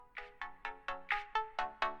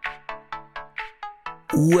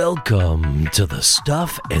Welcome to the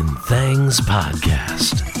Stuff and Things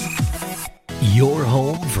Podcast, your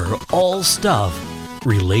home for all stuff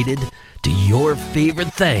related to your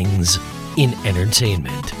favorite things in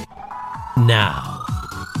entertainment. Now,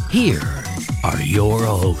 here are your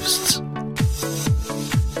hosts.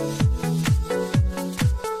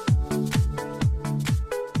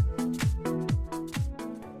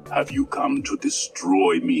 Have you come to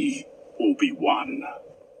destroy me, Obi-Wan?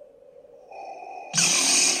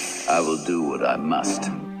 I will do what I must.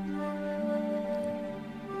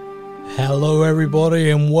 Hello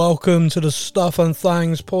everybody and welcome to the Stuff and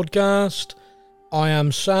Things Podcast. I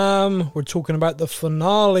am Sam. We're talking about the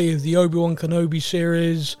finale of the Obi-Wan Kenobi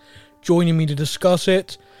series. Joining me to discuss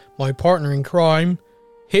it, my partner in crime,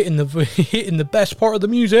 hitting the best part of the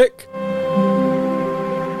music.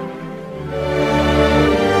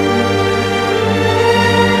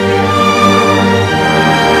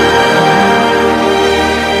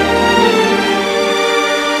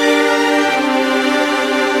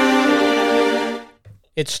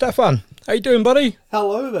 It's Stefan. How you doing, buddy?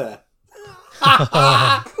 Hello there.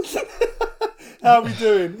 How are we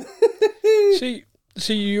doing? See,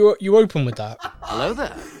 you open with that. Hello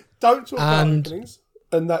there. Don't talk about openings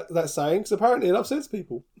and that saying, because apparently it upsets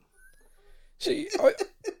people. See,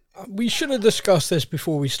 we should have discussed this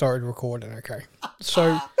before we started recording, okay?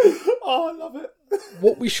 So, oh, I love it.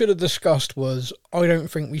 What we should have discussed was, I don't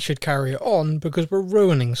think we should carry it on because we're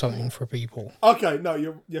ruining something for people. Okay, no,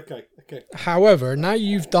 you're okay. Okay. However, now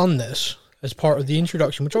you've done this as part of the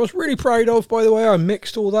introduction, which I was really proud of, by the way. I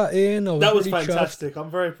mixed all that in. That was really fantastic. chuffed.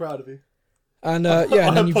 I'm very proud of you. And yeah, and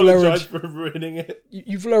I then you've apologise for ruining it.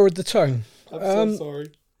 You've lowered the tone. I'm so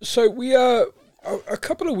sorry. So we a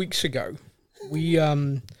couple of weeks ago, we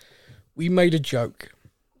made a joke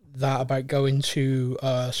about going to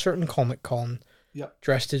a certain Comic-Con. Yep.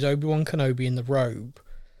 Dressed as Obi-Wan Kenobi in the robe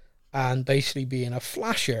and basically being a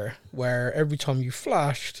flasher where every time you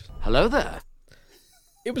flashed... Hello there.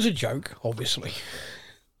 It was a joke, obviously.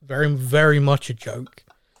 Very, very much a joke.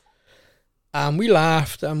 And we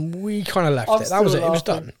laughed and we kind of left it. That was it. Laughing. It was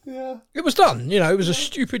done. Yeah. It was done. You know, it was a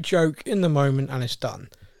stupid joke in the moment and it's done.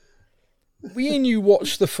 We and you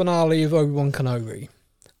watched the finale of Obi-Wan Kenobi.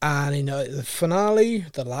 And in the finale,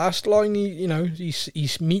 the last line, he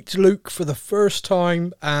meets Luke for the first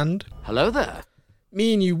time, and... Hello there.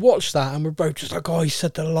 Me and you watched that, and we're both just like, oh, he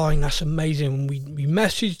said the line, that's amazing. And we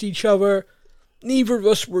messaged each other. Neither of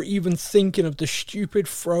us were even thinking of the stupid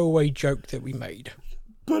throwaway joke that we made.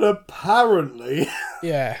 But apparently...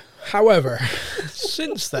 Yeah. However,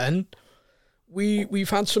 since then, we've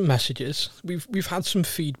had some messages. We've had some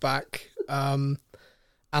feedback.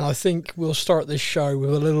 And I think we'll start this show with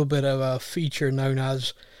a little bit of a feature known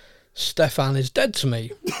as Stefan is dead to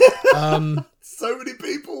me. So many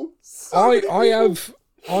people. I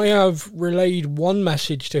have relayed one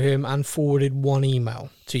message to him and forwarded one email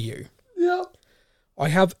to you. Yeah. I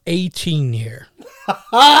have 18 here.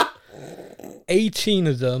 18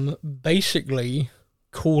 of them basically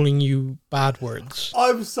calling you bad words.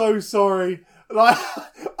 I'm so sorry. Like,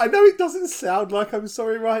 I know it doesn't sound like I'm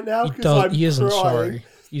sorry right now because He isn't sorry.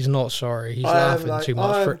 He's not sorry. He's laughing too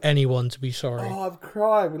much for anyone to be sorry. Oh, I'm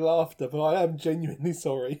crying with laughter, but I am genuinely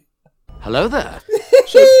sorry. Hello there.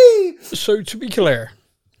 So to be clear,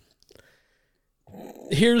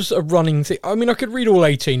 here's a running theme. I mean, I could read all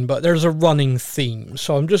 18, but there's a running theme.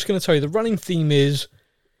 So I'm just going to tell you, the running theme is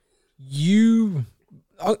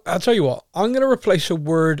I'll tell you what, I'm going to replace a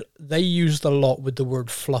word they used a lot with the word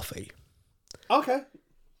fluffy. Okay.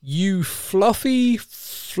 You fluffy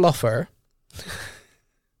fluffer.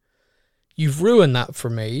 You've ruined that for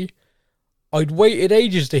me. I'd waited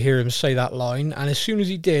ages to hear him say that line, and as soon as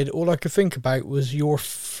he did, all I could think about was your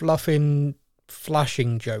flashing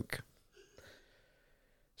joke.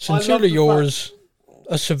 Sincerely yours,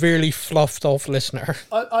 a severely fluffed off listener.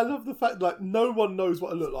 I love the fact like no one knows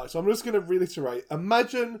what I look like, so I'm just going to reiterate.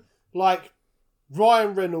 Imagine like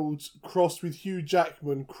Ryan Reynolds crossed with Hugh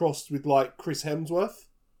Jackman crossed with like Chris Hemsworth.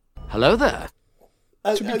 Hello there.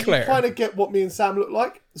 To be clear, you kind of get what me and Sam look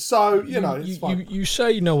like, so it's fine. You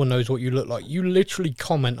say no one knows what you look like. You literally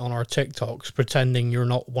comment on our TikToks pretending you're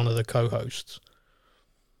not one of the co-hosts.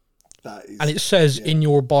 And it says in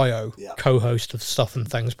your bio, co-host of Stuff and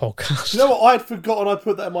Things Podcast. You know what? I'd forgotten I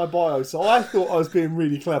put that in my bio, so I thought I was being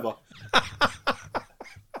really clever.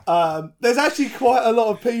 There's actually quite a lot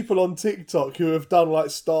of people on TikTok who have done like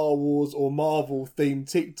Star Wars or Marvel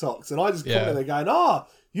themed TikToks, and I just comment there going,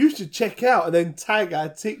 you should check out and then tag our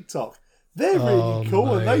TikTok. They're really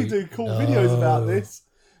cool and they do cool videos about this.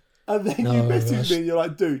 And then you message me and you're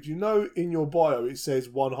like, dude, you know in your bio it says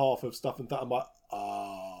one half of Stuff and That. I'm like,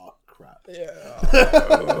 crap. Yeah.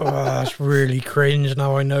 Oh, that's really cringe.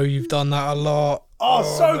 Now I know you've done that a lot.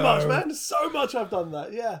 So much, man. So much I've done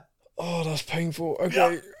that, yeah. Oh, that's painful.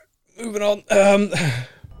 Okay, moving on.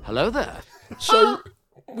 Hello there. So,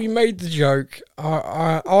 we made the joke.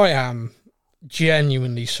 I am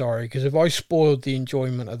genuinely sorry, because if I spoiled the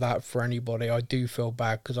enjoyment of that for anybody, I do feel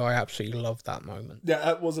bad, because I absolutely loved that moment. Yeah,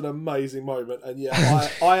 that was an amazing moment, and yeah,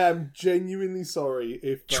 I am genuinely sorry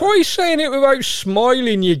if... Try saying it without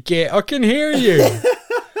smiling, you git. I can hear you.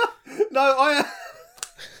 No,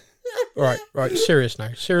 Right, serious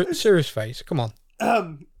now. Serious face, come on.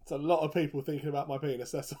 It's a lot of people thinking about my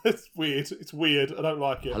penis. It's weird. It's weird. I don't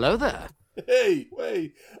like it. Hello there. Hey.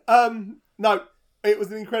 No, it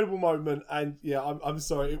was an incredible moment, and yeah, I'm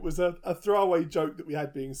sorry. It was a throwaway joke that we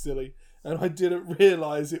had being silly, and I didn't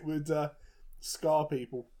realise it would scar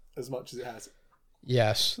people as much as it has.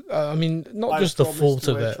 Yes, I mean, not just the fault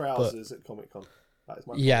of it, trousers but at Comic-Con. That is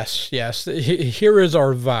my yes. Here is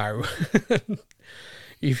our vow.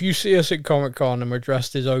 If you see us at Comic-Con and we're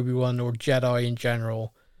dressed as Obi-Wan or Jedi in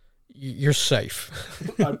general, you're safe.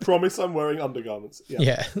 I promise I'm wearing undergarments.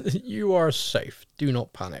 Yeah, you are safe. Do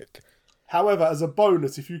not panic. However, as a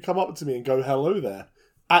bonus, if you come up to me and go, hello there,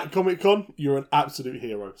 at Comic-Con, you're an absolute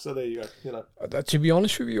hero. So there you go, you know. To be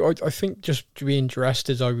honest with you, I think just being dressed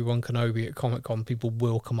as Obi-Wan Kenobi at Comic-Con, people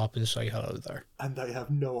will come up and say hello there. And they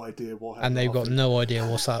have no idea what happened. And they've got no idea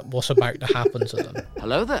what's about to happen to them.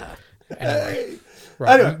 Hello there. Anyway,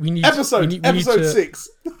 right, anyway, we need episode 6.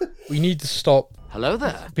 We need to stop. Hello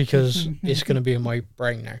there. Because it's going to be in my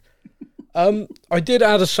brain now. I did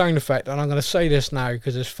add a sound effect, and I'm going to say this now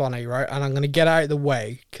because it's funny, right? And I'm going to get out of the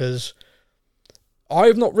way because I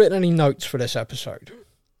have not written any notes for this episode.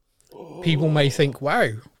 People may think, wow,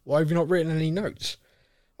 why have you not written any notes?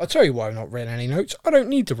 I'll tell you why I've not written any notes. I don't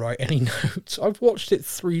need to write any notes. I've watched it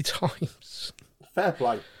 3 times. Fair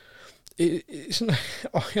play.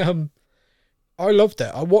 I loved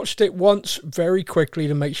it. I watched it once very quickly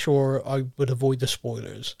to make sure I would avoid the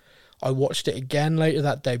spoilers. I watched it again later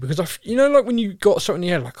that day because like when you got something in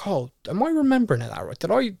your head, like, oh, am I remembering it that right?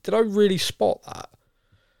 Did I really spot that?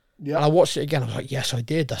 Yeah. And I watched it again. I was like, yes, I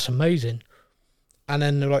did. That's amazing. And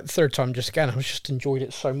then like the third time, just again, I just enjoyed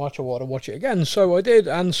it so much. I wanted to watch it again, so I did.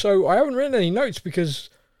 And so I haven't written any notes because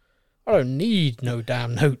I don't need no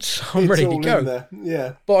damn notes. I'm ready to go. In there.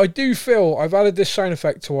 Yeah. But I do feel I've added this sound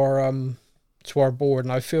effect to our board,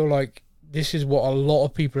 and I feel like this is what a lot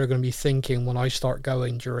of people are going to be thinking when I start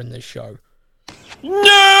going during this show.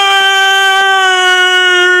 Nerd!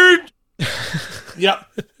 Yep.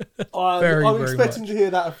 I'm expecting to hear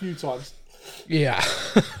that a few times. Yeah.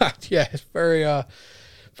 Yeah, it's very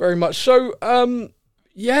much so.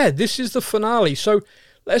 This is the finale. So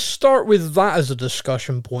let's start with that as a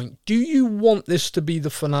discussion point. Do you want this to be the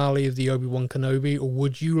finale of the Obi-Wan Kenobi, or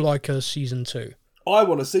would you like a season 2? I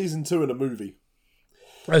want a season 2 and a movie.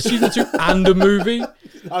 A season 2 and a movie?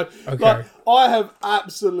 No, okay. Like, I have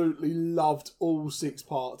absolutely loved all 6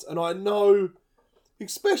 parts. And I know,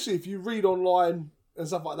 especially if you read online and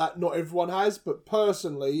stuff like that, not everyone has. But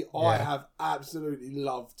personally, I have absolutely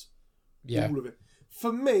loved all of it.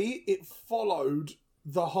 For me, it followed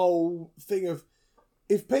the whole thing of,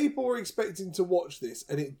 if people were expecting to watch this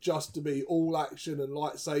and it just to be all action and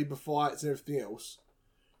lightsaber fights and everything else,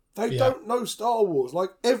 they don't know Star Wars. Like,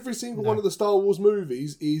 every single one of the Star Wars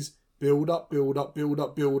movies is build up, build up, build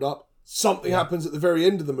up, build up. Something happens at the very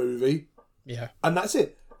end of the movie. Yeah. And that's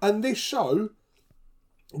it. And this show,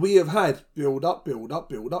 we have had build up, build up,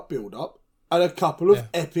 build up, build up, and a couple of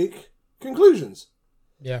epic conclusions.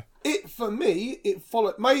 Yeah. For me, it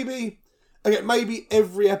followed... Maybe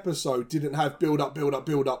every episode didn't have build up, build up,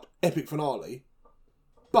 build up, epic finale.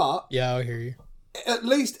 But... Yeah, I hear you. At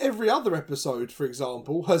least every other episode, for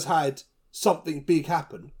example, has had something big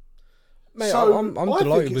happen. Mate, so I'm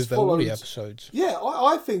delighted with all the episodes. Yeah,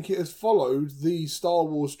 I think it has followed the Star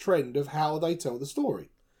Wars trend of how they tell the story.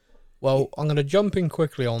 Well, I'm going to jump in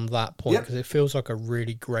quickly on that point because it feels like a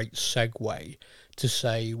really great segue to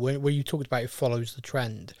say, when you talked about it follows the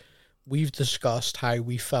trend, we've discussed how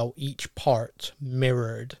we felt each part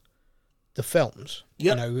mirrored the films.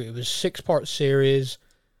 Yep. You know, it was a 6-part series,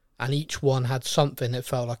 and each one had something that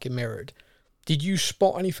felt like it mirrored. Did you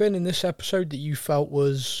spot anything in this episode that you felt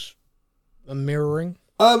was a mirroring?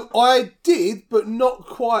 I did, but not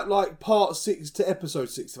quite like part 6 to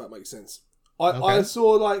episode 6, if that makes sense. I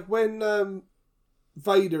saw, like, when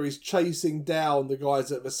Vader is chasing down the guys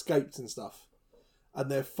that have escaped and stuff,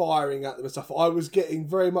 and they're firing at them and stuff, I was getting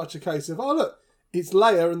very much a case of, oh, look, it's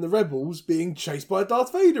Leia and the Rebels being chased by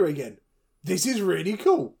Darth Vader again. This is really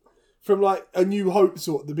cool. from like A New Hope,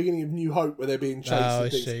 sort of the beginning of New Hope, where they're being chased. Oh, I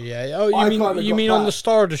and things. see. Yeah. Oh, you mean on the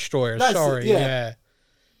Star Destroyer? That's Sorry. it, Yeah.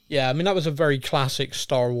 Yeah, I mean, that was a very classic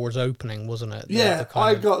Star Wars opening, wasn't it? Yeah,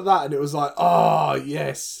 I got that, and it was like, oh,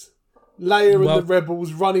 yes. Leia and the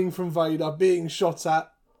rebels running from Vader, being shot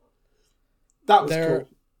at. That was cool.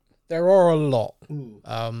 There are a lot. And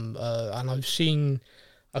I've seen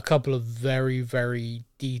a couple of very, very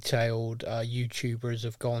detailed YouTubers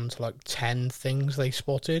have gone to like 10 things they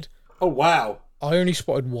spotted. Oh, wow. I only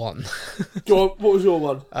spotted one. Go on, what was your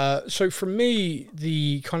one? So for me,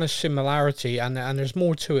 the kind of similarity, and there's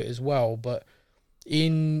more to it as well, but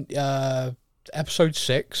in episode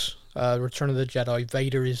 6, Return of the Jedi,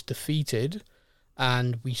 Vader is defeated,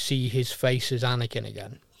 and we see his face as Anakin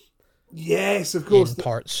again. Yes, of course. In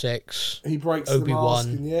part 6, he breaks Obi-Wan,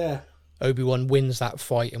 the mask, yeah. Obi-Wan wins that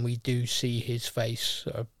fight, and we do see his face,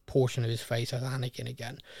 a portion of his face, as Anakin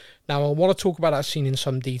again. Now, I want to talk about that scene in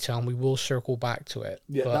some detail, and we will circle back to it.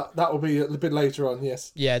 Yeah, that will be a bit later on,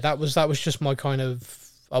 yes. Yeah, that was just my kind of...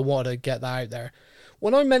 I wanted to get that out there.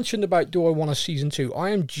 When I mentioned about do I want a season 2, I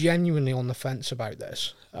am genuinely on the fence about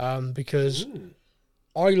this, because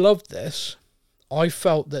I loved this. I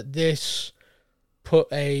felt that this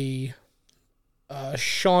put a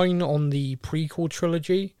shine on the prequel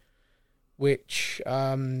trilogy, which,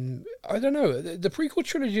 I don't know, the prequel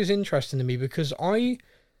trilogy is interesting to me because I,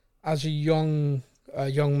 as a young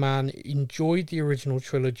man, enjoyed the original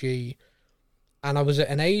trilogy, and I was at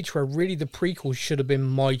an age where really the prequels should have been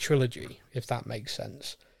my trilogy, if that makes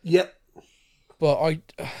sense. Yep. But I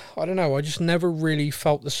don't know, I just never really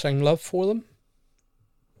felt the same love for them.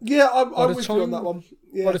 Yeah, I'm with you on that one.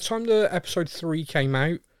 Yeah. By the time the episode 3 came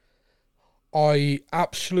out, I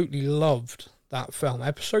absolutely loved that film.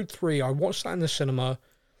 Episode 3, I watched that in the cinema,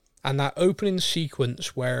 and that opening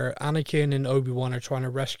sequence where Anakin and Obi-Wan are trying to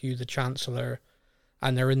rescue the Chancellor,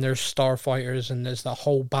 and they're in their starfighters, and there's the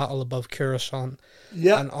whole battle above Coruscant.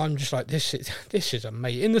 Yeah. And I'm just like, this is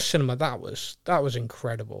amazing. In the cinema, that was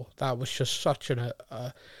incredible. That was just such an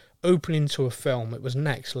opening to a film. It was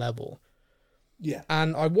next level. Yeah.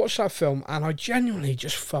 And I watched that film, and I genuinely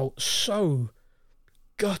just felt so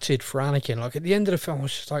gutted for Anakin. Like, at the end of the film, I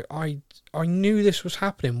was just like, I knew this was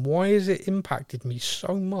happening. Why has it impacted me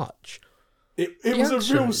so much? It was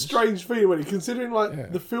a real strange feeling, considering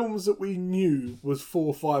the films that we knew was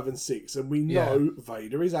 4, 5, and 6, and we know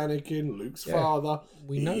Vader is Anakin, Luke's father.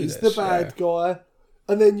 We know he's the bad guy,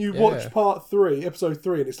 and then you watch part 3, episode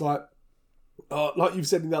 3, and it's like you've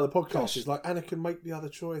said in the other podcast, it's like Anakin, make the other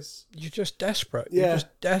choice. You're just desperate. Yeah. You're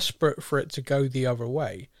just desperate for it to go the other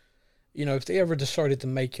way. You know, if they ever decided to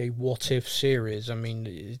make a what if series, I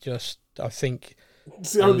mean, I think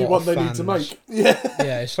it's the only one they need to make. Yeah.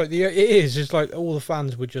 Yeah, it's like it's like all the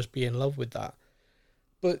fans would just be in love with that.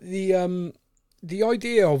 But the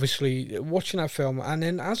idea, obviously, watching that film, and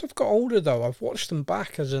then as I've got older though, I've watched them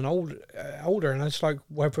back as an older, and it's like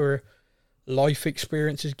whether life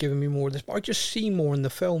experience has given me more of this, but I just see more in the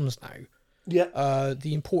films now. Yeah.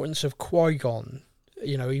 The importance of Qui-Gon.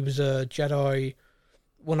 You know, he was a Jedi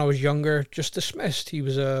when I was younger, just dismissed. He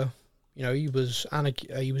was he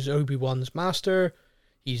was Obi-Wan's master.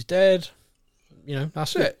 He's dead. You know,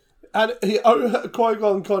 that's it. And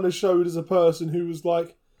Qui-Gon kind of showed as a person who was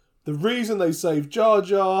like the reason they saved Jar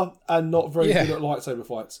Jar and not very good at lightsaber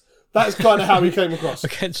fights. That's kind of how he came across.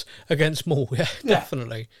 against Maul, yeah,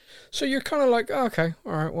 definitely. So you're kind of like, oh, okay,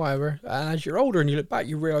 all right, whatever. And as you're older and you look back,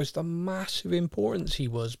 you realise the massive importance he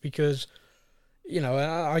was, because, you know,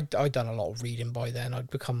 I'd done a lot of reading by then. I'd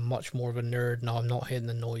become much more of a nerd. Now I'm not hitting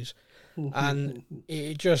the noise. And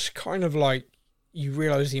it just kind of like, you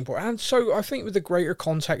realise the importance. And so I think with the greater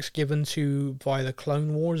context given to via the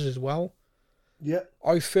Clone Wars as well,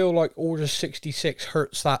 I feel like Order 66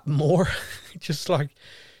 hurts that more. Just like,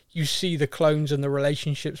 you see the clones and the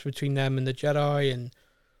relationships between them and the Jedi, and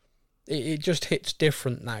it just hits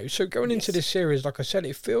different now. So going into this series, like I said,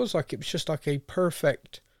 it feels like it was just like a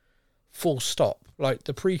perfect full stop. Like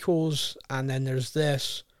the prequels, and then there's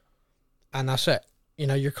this, and that's it. You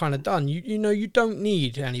know, you're kind of done. You know, you don't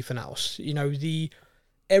need anything else. You know,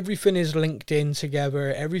 everything is linked in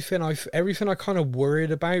together. Everything I kind of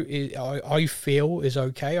worried about I feel is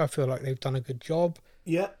okay. I feel like they've done a good job.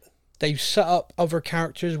 Yeah. They've set up other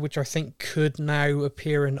characters which I think could now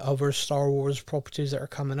appear in other Star Wars properties that are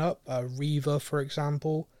coming up. Reva, for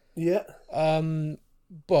example. Yeah.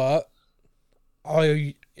 But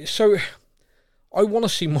I want to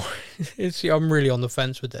see more. See, I'm really on the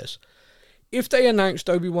fence with this. If they announced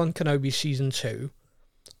Obi-Wan Kenobi Season 2,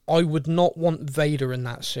 I would not want Vader in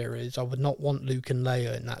that series. I would not want Luke and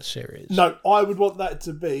Leia in that series. No, I would want that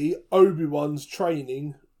to be Obi-Wan's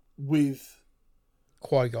training with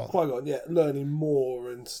Qui-Gon. Qui-Gon, yeah, learning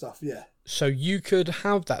more and stuff, yeah. So you could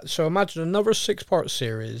have that. So imagine another 6-part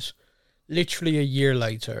series, literally a year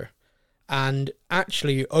later, and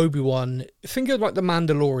actually Obi-Wan, think of like the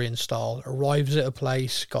Mandalorian style, arrives at a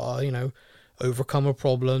place, gotta, overcome a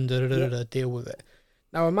problem, deal with it.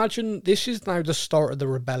 Now imagine this is now the start of the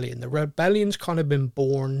rebellion. The rebellion's kind of been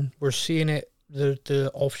born. We're seeing it,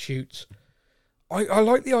 the offshoots. I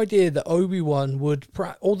like the idea that Obi-Wan would,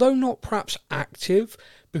 although not perhaps active,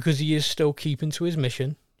 because he is still keeping to his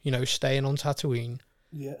mission, staying on Tatooine.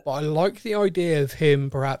 Yeah. But I like the idea of him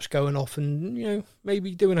perhaps going off and,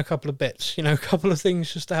 maybe doing a couple of bits, a couple of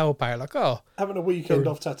things just to help out. Like, having a weekend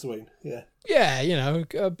off Tatooine, yeah. Yeah,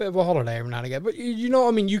 a bit of a holiday every now and again. But you know what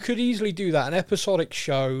I mean? You could easily do that. An episodic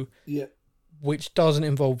show which doesn't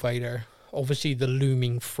involve Vader. Obviously, the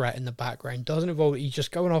looming threat in the background doesn't involve he's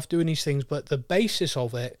just going off doing these things, but the basis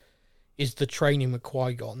of it is the training with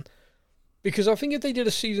Qui-Gon. Because I think if they did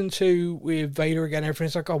a season 2 with Vader again,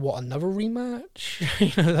 everything's like, another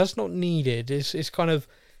rematch? That's not needed. It's kind of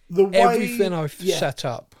everything I've set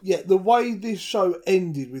up. Yeah, the way this show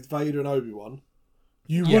ended with Vader and Obi-Wan,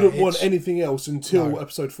 you wouldn't want anything else until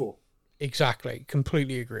episode 4. Exactly.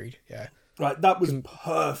 Completely agreed. Yeah. Right, that was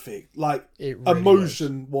perfect. Like, really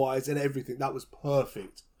emotion-wise and everything, that was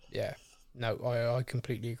perfect. Yeah. No, I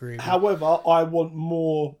completely agree. However, I want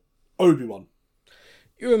more Obi-Wan.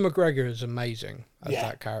 Ewan McGregor is amazing as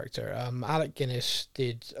that character. Alec Guinness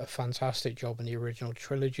did a fantastic job in the original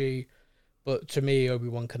trilogy, but to me,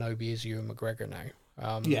 Obi-Wan Kenobi is Ewan McGregor now.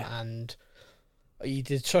 And he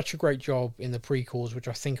did such a great job in the prequels, which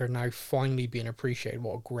I think are now finally being appreciated.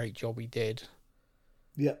 What a great job he did.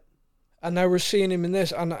 Yeah. And now we're seeing him in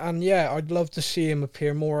this, and I'd love to see him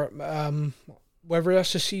appear more, whether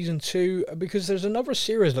that's a season 2, because there's another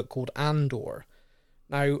series called Andor.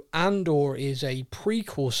 Now, Andor is a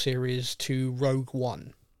prequel series to Rogue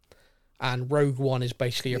One, and Rogue One is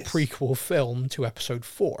basically a prequel film to Episode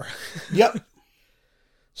 4. Yep.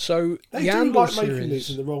 So they do Andor like series, making these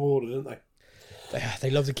in the wrong order, don't they?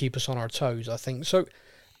 They love to keep us on our toes, I think. So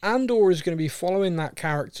Andor is going to be following that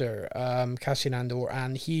character, Cassian Andor,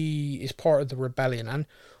 and he is part of the rebellion. And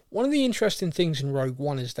one of the interesting things in Rogue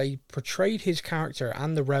One is they portrayed his character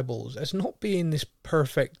and the rebels as not being this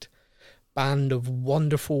perfect band of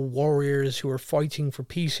wonderful warriors who are fighting for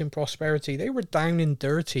peace and prosperity. They were down and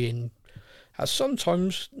dirty and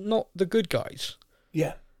sometimes not the good guys.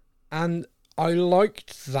 Yeah. And I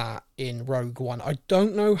liked that in Rogue One. I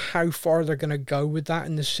don't know how far they're going to go with that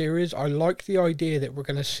in the series. I like the idea that we're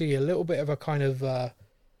going to see a little bit of a kind of a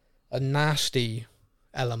nasty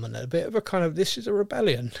element, a bit of a kind of, this is a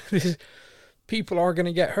rebellion. People are going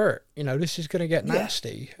to get hurt. This is going to get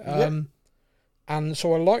nasty. And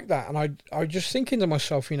so I like that. And I just thinking to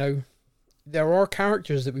myself, there are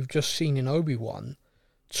characters that we've just seen in Obi-Wan,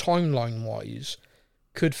 timeline-wise,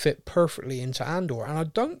 could fit perfectly into Andor. And I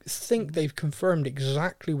don't think they've confirmed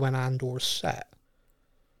exactly when Andor's set.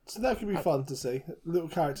 So that could be fun to see. Little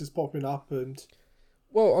characters popping up and...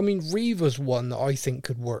 Well, I mean, Reva's one that I think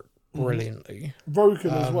could work brilliantly.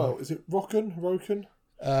 Roken as well. Is it Roken?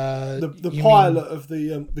 The pilot of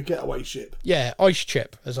the getaway ship. Yeah, Ice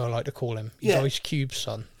Chip, as I like to call him. He's Ice Cube's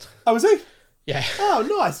son. Oh, is he? Yeah. Oh,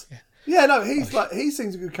 nice. Yeah, no, he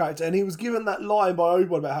seems a good character, and he was given that line by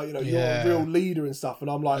Obi-Wan about how you're a real leader and stuff, and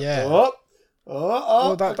I'm like, well,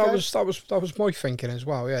 that was my thinking as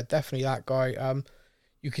well. Yeah, definitely that guy.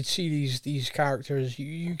 You could see these characters.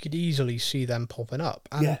 You could easily see them popping up.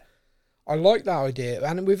 And I like that idea.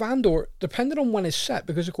 And with Andor, depending on when it's set,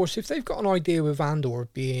 because of course, if they've got an idea with Andor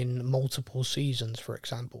being multiple seasons, for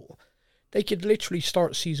example, they could literally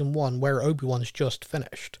start season 1 where Obi-Wan's just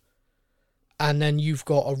finished. And then you've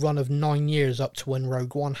got a run of 9 years up to when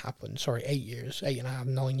Rogue One happened. Sorry, 8 years, 8.5,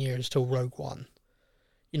 9 years till Rogue One.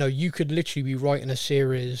 You could literally be writing a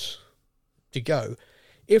series to go.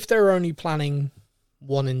 If they're only planning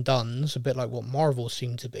one and dones, a bit like what Marvel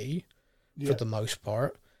seem to be, for the most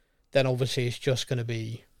part, then obviously it's just going to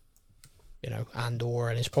be, Andor,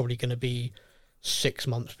 and it's probably going to be 6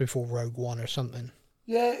 months before Rogue One or something.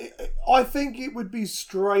 Yeah, I think it would be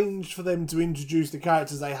strange for them to introduce the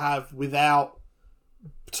characters they have without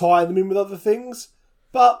tying them in with other things.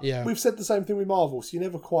 But we've said the same thing with Marvel, so you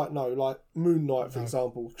never quite know. Like Moon Knight, for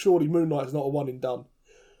example. Surely Moon Knight is not a one and done.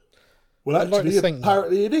 Well, actually,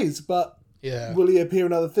 apparently it is, but will he appear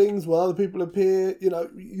in other things? Will other people appear?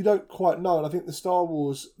 You don't quite know. And I think the Star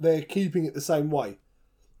Wars, they're keeping it the same way.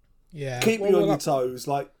 Yeah. Keep me on your toes.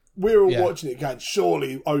 Like, we're all watching it going,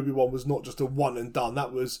 surely Obi-Wan was not just a one and done.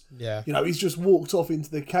 That was, he's just walked off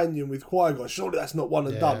into the canyon with Qui-Gon. Surely that's not one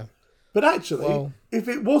and done. But actually, if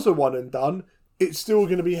it was a one and done, it's still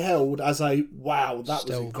going to be held as a wow, that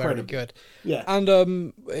still was incredible. Very good. Yeah.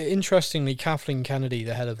 And interestingly, Kathleen Kennedy,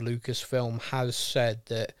 the head of Lucasfilm, has said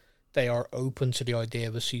that they are open to the idea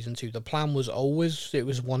of a season 2. The plan was always, it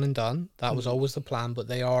was one and done. That was always the plan, but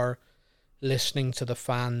they are listening to the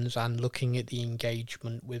fans and looking at the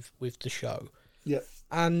engagement with the show. Yeah.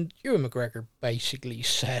 And Ewan McGregor basically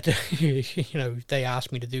said, they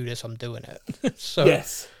asked me to do this, I'm doing it. So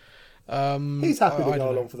yes. He's happy to go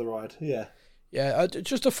along for the ride. Yeah. Yeah,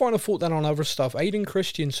 just a final thought then on other stuff. Hayden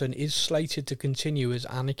Christensen is slated to continue as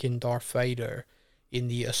Anakin Darth Vader in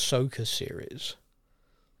the Ahsoka series.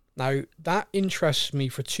 Now, that interests me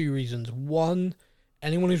for 2 reasons. One,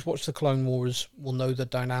 anyone who's watched the Clone Wars will know the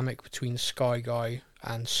dynamic between Sky Guy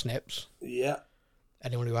and Snips. Yeah.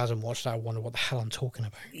 Anyone who hasn't watched that will wonder what the hell I'm talking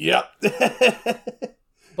about. Yep.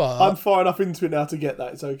 But I'm far enough into it now to get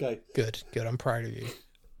that. It's okay. Good. I'm proud of you.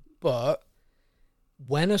 But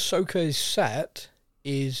when Ahsoka is set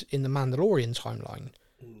is in the Mandalorian timeline.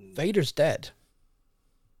 Vader's dead.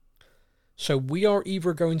 So we are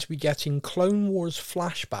either going to be getting Clone Wars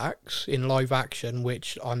flashbacks in live action,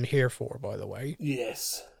 which I'm here for, by the way.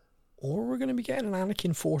 Yes. Or we're going to be getting an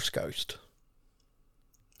Anakin Force Ghost.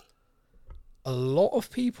 A lot of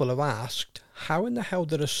people have asked, how in the hell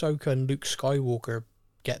did Ahsoka and Luke Skywalker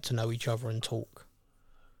get to know each other and talk?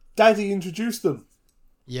 Daddy introduced them.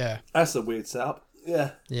 Yeah. That's a weird setup.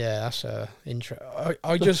 Yeah. Yeah, that's a intro.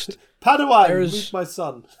 I just... Padawan, meet my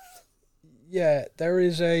son. Yeah, there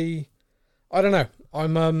is a... I don't know.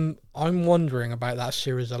 I'm wondering about that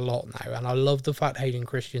series a lot now, and I love the fact Hayden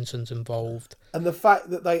Christensen's involved. And the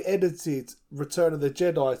fact that they edited Return of the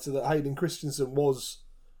Jedi so that Hayden Christensen was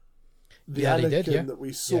the Anakin that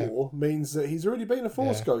we saw means that he's already been a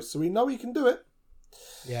Force Ghost, so we know he can do it.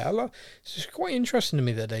 Yeah, it's quite interesting to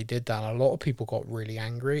me that they did that. A lot of people got really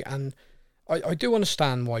angry, and I do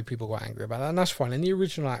understand why people got angry about that, and that's fine. And the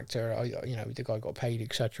original actor, the guy got paid,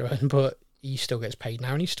 etc., but he still gets paid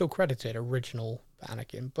now, and he's still credited original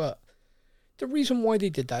Anakin. But the reason why they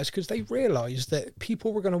did that is because they realised that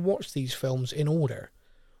people were going to watch these films in order.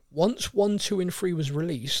 Once 1, 2, and 3 was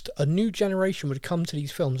released, a new generation would come to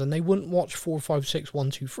these films, and they wouldn't watch 4, 5, 6,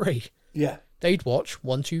 1, 2, 3. Yeah. They'd watch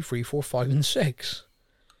 1, 2, 3, 4, 5, and 6.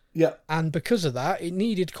 Yeah. And because of that, it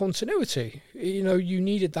needed continuity. You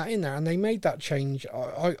needed that in there, and they made that change.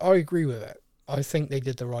 I agree with it. I think they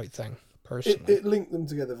did the right thing, personally. It linked them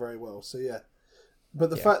together very well, so yeah. But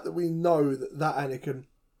the fact that we know that Anakin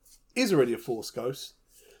is already a Force Ghost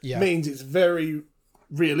means it's very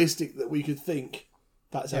realistic that we could think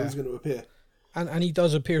that's how he's going to appear. And he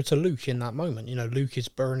does appear to Luke in that moment. Luke is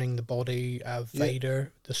burning the body of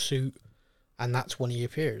Vader, the suit, and that's when he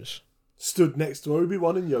appears. Stood next to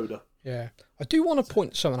Obi-Wan and Yoda. Yeah. I do want to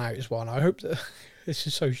point something out as well, and I hope that... This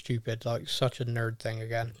is so stupid, like such a nerd thing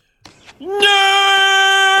again. Nerd!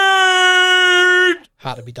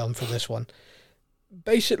 Had to be done for this one.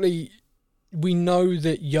 Basically, we know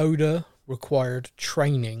that Yoda required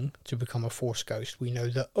training to become a Force Ghost. We know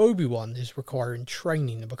that Obi-Wan is requiring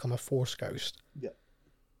training to become a Force Ghost. Yeah.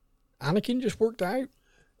 Anakin just worked out.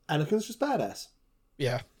 Anakin's just badass.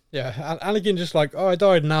 Yeah. Anakin just like, I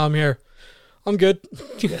died, now I'm here. I'm good.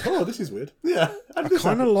 Oh, this is weird. Yeah. I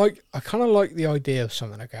kind of like the idea of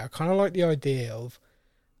something like that. I kind of like the idea of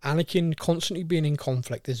Anakin constantly being in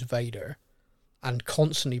conflict as Vader, and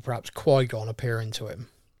constantly perhaps Qui-Gon appearing to him.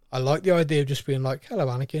 I like the idea of just being like, hello,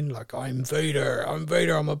 Anakin, like, I'm Vader, I'm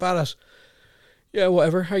a badass. Yeah,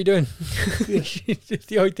 whatever, how you doing? Yeah.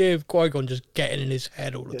 The idea of Qui-Gon just getting in his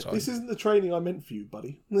head all the time. This isn't the training I meant for you,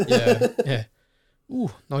 buddy. Yeah. Ooh,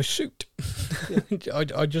 nice suit. Yeah.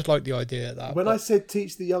 I just like the idea of that. When I said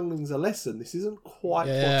teach the younglings a lesson, this isn't quite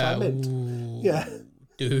what I meant. Yeah.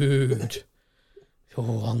 Dude.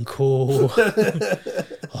 Oh, uncool.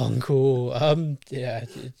 Uncool. Yeah,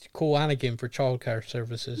 call Anakin for childcare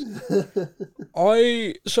services.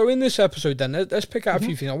 So in this episode then, let's pick out a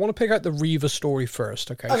few things. I want to pick out the Reva story first,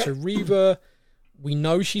 okay? So Reva, we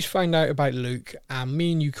know she's found out about Luke, and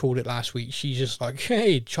me and you called it last week. She's just like,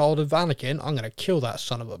 hey, child of Anakin, I'm going to kill that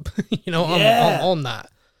son of a... I'm on that.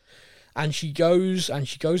 And she goes to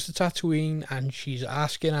Tatooine, and she's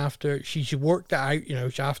asking after... She's worked it out,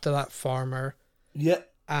 she's after that farmer. Yeah.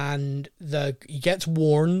 And he gets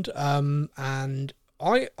warned, and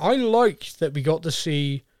I liked that we got to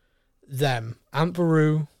see them. Aunt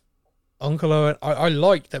Beru, Uncle Owen, I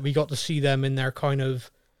liked that we got to see them in their kind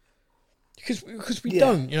of... Because we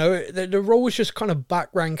don't, they're always just kind of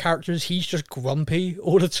background characters. He's just grumpy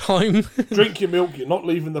all the time. Drink your milk, you're not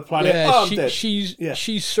leaving the planet. Yeah,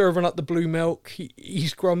 she's serving up the blue milk.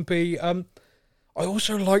 He's grumpy. I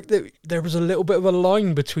also like that there was a little bit of a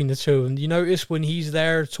line between the two of them. You notice when he's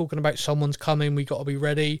there talking about someone's coming, we got to be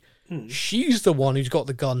ready. She's the one who's got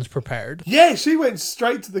the guns prepared. Yeah, she went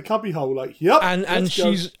straight to the cubbyhole, like, yep. And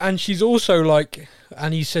she's also like,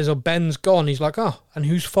 and he says, "Oh, Ben's gone." He's like, "Oh, and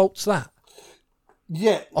whose fault's that?"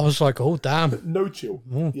 Yeah. I was like, "Oh, damn." No chill.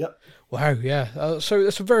 Yep. Wow, yeah. So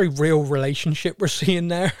that's a very real relationship we're seeing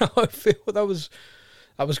there. I feel that was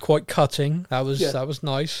quite cutting. That was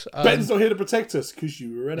nice. Ben's not here to protect us because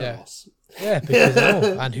you were an ass. Yeah, because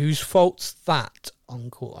and whose fault's that,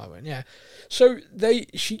 Uncle? I went, yeah. So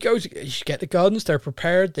she get the guns. They're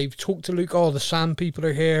prepared. They've talked to Luke. Oh, the Sand people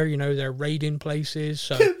are here. You know, they're raiding places.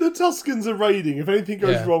 So the Tuskens are raiding. If anything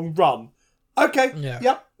goes wrong, run. Okay. Yeah.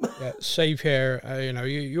 Yep. Yeah. Save here. You know,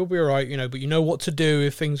 you'll be all right. You know, but you know what to do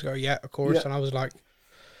if things go. Yeah, of course. Yeah. And I was like,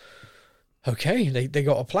 okay, they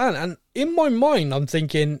got a plan. And in my mind, I'm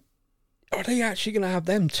thinking, are they actually going to have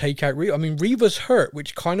them take out Reva? I mean, Reva's hurt,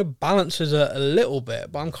 which kind of balances a little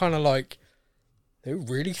bit. But I'm kind of like, they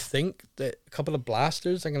really think that a couple of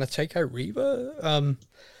blasters are going to take out Reva?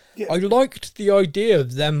 I liked the idea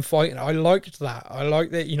of them fighting. I liked that. I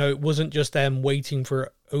liked that, you know, it wasn't just them waiting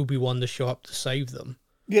for Obi-Wan to show up to save them.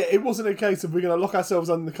 Yeah, it wasn't a case of we're going to lock ourselves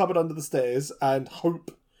in the cupboard under the stairs and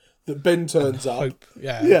hope that Ben turns up.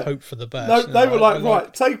 Hope for the best. No, they were like,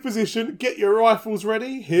 right, take position, get your rifles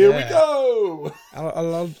ready, here we go.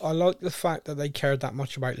 I like the fact that they cared that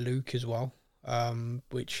much about Luke as well,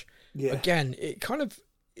 which, again, it kind of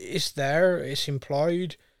is there, it's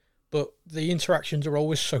implied, but the interactions are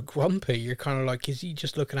always so grumpy. You're kind of like, is he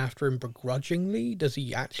just looking after him begrudgingly? Does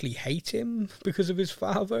he actually hate him because of his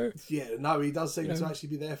father? Yeah, no, he does seem to actually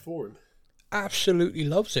be there for him. Absolutely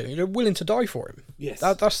loves him. You're willing to die for him. Yes.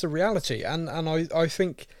 That's the reality. And I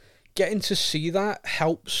think getting to see that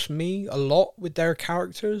helps me a lot with their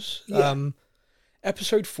characters. Yeah.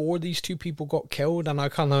 Episode 4, these two people got killed, and I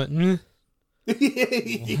kind of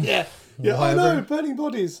yeah. Oh no, burning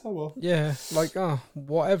bodies. Oh well. Yeah, like,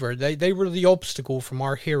 whatever. They were the obstacle from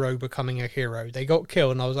our hero becoming a hero. They got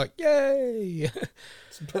killed, and I was like, yay.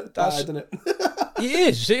 It's bad, isn't it? It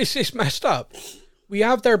is. It's messed up. We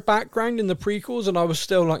have their background in the prequels, and I was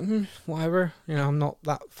still like, whatever. You know, I'm not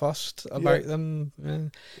that fussed about them.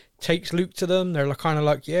 Takes Luke to them. They're kind of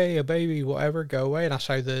like, yeah, a baby, whatever, go away. And that's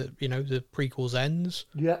how the prequels ends.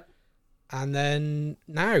 Yeah. And then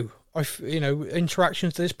now,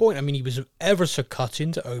 interactions to this point. I mean, he was ever so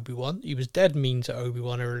cutting to Obi-Wan. He was dead mean to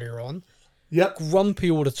Obi-Wan earlier on. Yep. Grumpy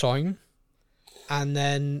all the time. And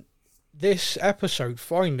then this episode,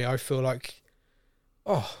 finally, I feel like,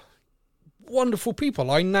 wonderful people.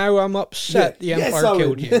 I now am upset the Empire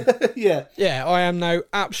killed you. Yeah, I am now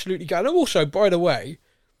absolutely gutted. And also, by the way,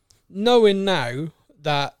 knowing now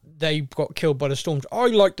that they got killed by the stormtroopers, I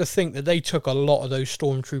like to think that they took a lot of those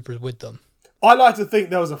stormtroopers with them. I like to think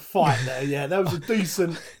there was a fight there. Yeah, there was a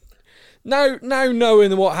decent. Now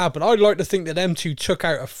knowing what happened, I'd like to think that them two took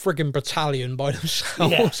out a friggin' battalion by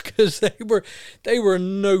themselves because they were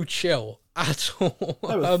no chill at all.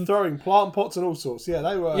 They were throwing plant pots and all sorts. Yeah,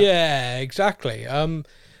 they were. Yeah, exactly.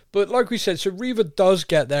 But like we said, so Reva does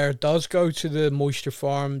get there, does go to the moisture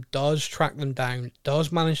farm, does track them down,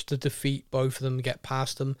 does manage to defeat both of them, get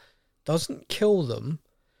past them, doesn't kill them,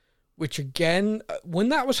 which again, when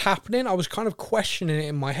that was happening, I was kind of questioning it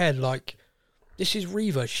in my head, like, this is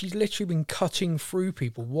Reva. She's literally been cutting through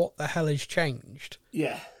people. What the hell has changed?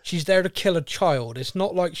 Yeah. She's there to kill a child. It's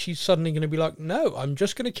not like she's suddenly going to be like, no, I'm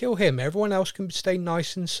just going to kill him. Everyone else can stay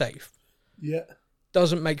nice and safe. Yeah.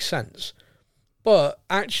 Doesn't make sense. But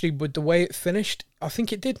actually, with the way it finished, I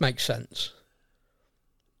think it did make sense.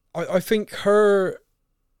 I think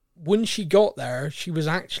when she got there, she was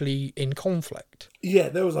actually in conflict. Yeah,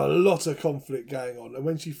 there was a lot of conflict going on. And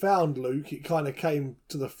when she found Luke, it kind of came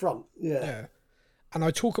to the front. Yeah. And I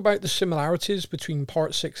talk about the similarities between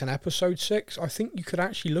Part 6 and Episode 6. I think you could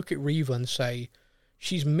actually look at Reva and say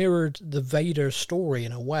she's mirrored the Vader story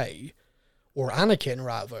in a way, or Anakin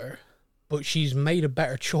rather, but she's made a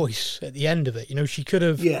better choice at the end of it. You know, she could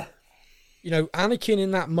have... Yeah. You know, Anakin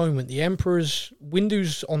in that moment, the Emperor's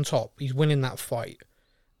Windu's on top. He's winning that fight.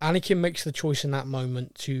 Anakin makes the choice in that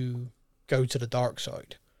moment to go to the dark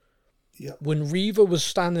side. Yep. When Reva was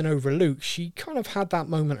standing over Luke, she kind of had that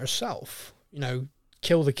moment herself. You know,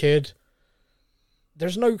 kill the kid.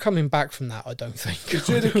 There's no coming back from that, I don't think. If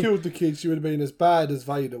she had killed the kid, she would have been as bad as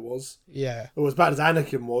Vader was. Yeah. Or as bad as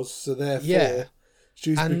Anakin was, so therefore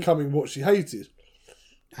she's becoming what she hated.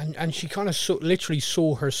 And she kind of literally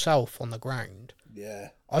saw herself on the ground. Yeah.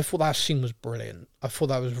 I thought that scene was brilliant. I thought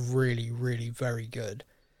that was really, really very good.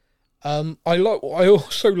 I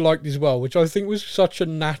also liked as well, which I think was such a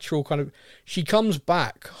natural kind of... She comes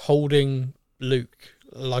back holding Luke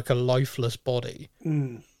like a lifeless body.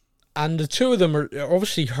 And the two of them are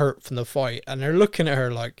obviously hurt from the fight, and they're looking at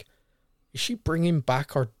her like, is she bringing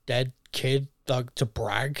back our dead kid, like, to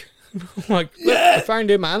brag? Like, look, I found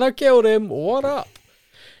him and I killed him. What up?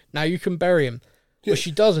 Now you can bury him. But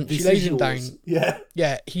she doesn't. She lays him down.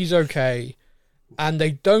 Yeah, he's okay. And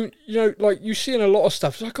they don't, like you see in a lot of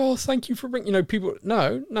stuff, it's like, oh, thank you for bringing, people,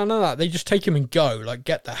 no. They just take him and go, like,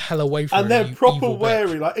 get the hell away from him. And they're proper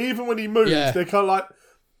wary, like, even when he moves, they're kind of like,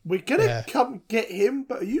 we're going to come get him,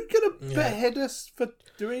 but are you going to behead us for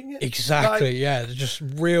doing it? Exactly, they're just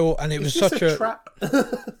real, and it was such a trap.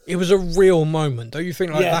 It was a real moment, don't you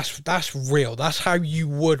think? Like, that's real, that's how you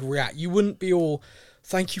would react. You wouldn't be all,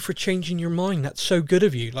 thank you for changing your mind, that's so good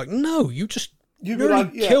of you. Like, no, you nearly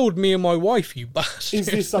killed me and my wife, you bastard. Is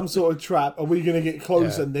this some sort of trap? Are we going to get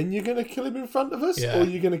close and then you're going to kill him in front of us? Or are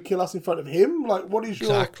you going to kill us in front of him? Like, what is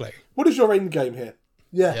your end game here?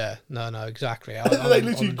 Yeah, no, exactly. They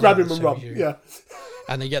literally grab him and run. Yeah.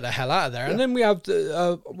 And they get the hell out of there. And then we have,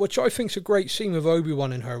 which I think is a great scene with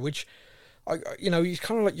Obi-Wan and her, which, he's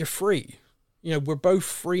kind of like, you're free. We're both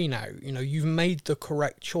free now. You've made the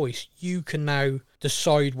correct choice. You can now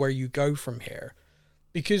decide where you go from here.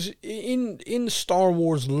 Because in Star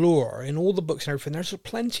Wars lore, in all the books and everything, there's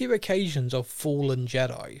plenty of occasions of fallen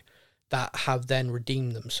Jedi that have then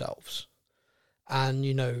redeemed themselves. And,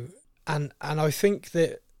 and I think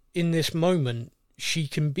that in this moment, she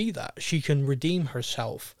can be that. She can redeem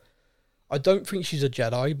herself. I don't think she's a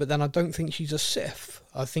Jedi, but then I don't think she's a Sith.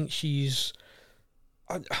 I think she's...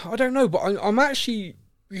 I don't know, but I'm actually...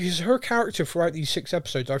 Because her character throughout these 6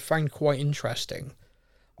 episodes I found quite interesting.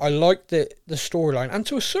 I like the storyline, and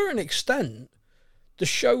to a certain extent, the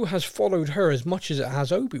show has followed her as much as it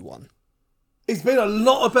has Obi-Wan. It's been a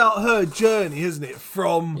lot about her journey, hasn't it?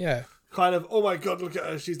 From kind of, oh my god, look at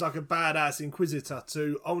her, she's like a badass Inquisitor,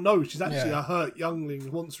 to, oh no, she's actually a hurt youngling who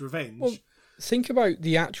wants revenge. Well, think about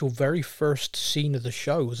the actual very first scene of the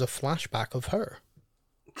show was a flashback of her.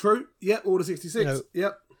 True, Order 66,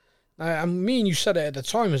 and me and you said it at the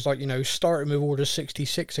time, it's like, starting with Order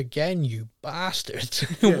 66 again, you bastards.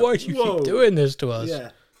 Why do you keep doing this to us? Yeah.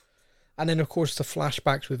 And then, of course, the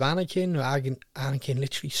flashbacks with Anakin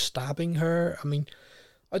literally stabbing her. I mean,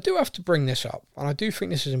 I do have to bring this up, and I do think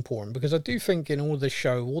this is important, because I do think in all this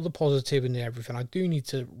show, all the positivity and everything, I do need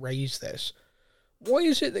to raise this. Why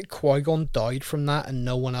is it that Qui-Gon died from that and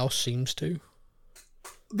no one else seems to?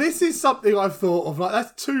 This is something I've thought of. Like,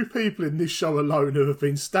 that's 2 people in this show alone who have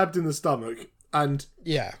been stabbed in the stomach, and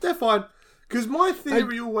they're fine. Because my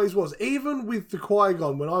theory always was, even with the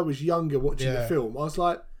Qui-Gon, when I was younger watching the film, I was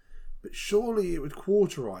like, but surely it would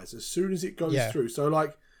cauterize as soon as it goes through. So,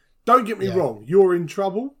 like, don't get me wrong, you're in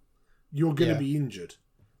trouble, you're going to be injured,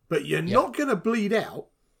 but you're not going to bleed out.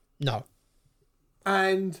 No.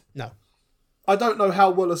 And I don't know how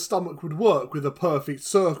well a stomach would work with a perfect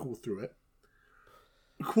circle through it.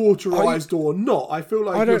 Cauterized or not, I feel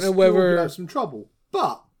like you're still going to have some trouble.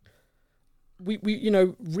 But we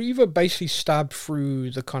Reva basically stabbed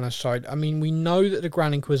through the kind of side. I mean, we know that the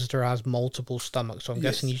Grand Inquisitor has multiple stomachs, so I'm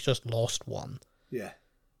guessing he's just lost one. Yeah.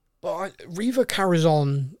 But Reva carries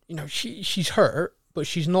on. She's hurt, but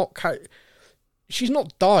she's not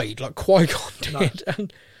died like Qui-Gon did. No.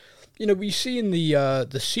 And we see in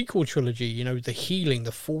the sequel trilogy, the healing,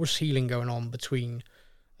 the Force healing going on between.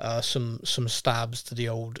 Some stabs to the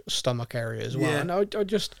old stomach area as well. And I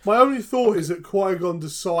just... My only thought is that Qui-Gon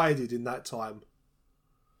decided in that time,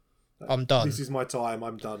 I'm done. This is my time,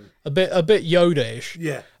 I'm done. A bit Yoda-ish.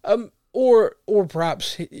 Yeah. Or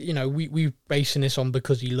perhaps, we're basing this on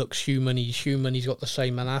because he looks human, he's got the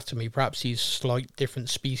same anatomy. Perhaps he's slight different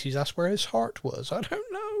species. That's where his heart was. I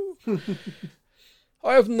don't know.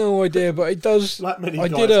 I have no idea, but it does... Like many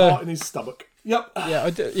guys, heart in his stomach. Yep. Yeah,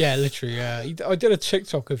 I did. Yeah, literally. Yeah, I did a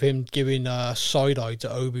TikTok of him giving side eye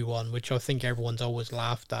to Obi-Wan, which I think everyone's always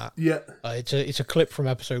laughed at. Yeah. It's a clip from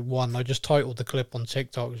episode 1. I just titled the clip on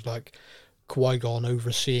TikTok. It's like Qui-Gon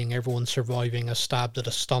overseeing everyone surviving a stab to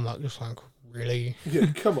the stomach. It's like, really? Yeah,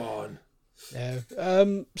 come on. Yeah.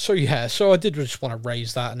 So I did just want to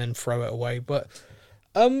raise that and then throw it away, but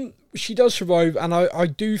she does survive, and I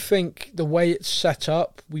do think the way it's set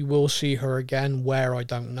up, we will see her again. Where, I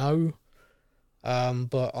don't know.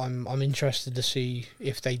 But I'm interested to see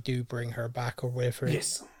if they do bring her back, or whether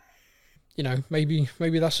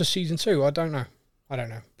maybe that's a season 2. I don't know,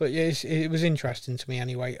 but yeah, it was interesting to me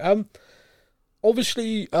anyway.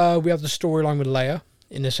 Obviously, we have the storyline with Leia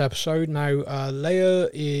in this episode. Now, Leia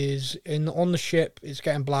is on the ship, it's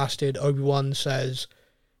getting blasted. Obi-Wan says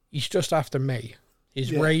he's just after me.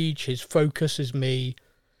 His rage, his focus is me.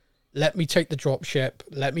 let me take the dropship,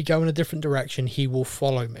 let me go in a different direction, he will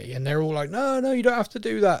follow me. And they're all like, no, you don't have to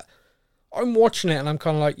do that. I'm watching it and I'm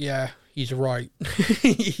kind of like, yeah, he's right.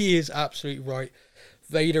 He is absolutely right.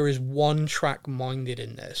 Vader is one-track minded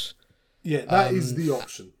in this. Yeah, that is the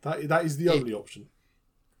option. That is the only option.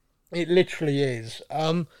 It literally is.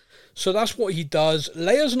 So that's what he does.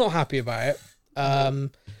 Leia's not happy about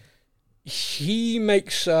it. He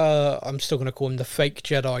makes, I'm still going to call him the fake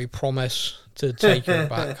Jedi promise to take her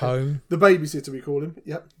back home. The babysitter, we call him.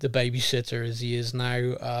 Yep. The babysitter, as he is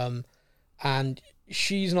now. And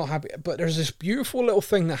she's not happy. But there's this beautiful little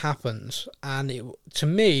thing that happens. And to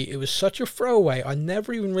me, it was such a throwaway. I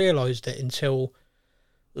never even realised it until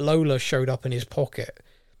Lola showed up in his pocket.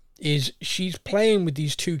 Is she's playing with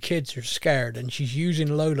these two kids who are scared, and she's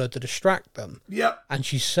using Lola to distract them. Yep. And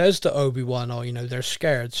she says to Obi-Wan, oh, they're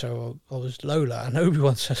scared, so I was Lola. And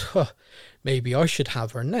Obi-Wan says, maybe I should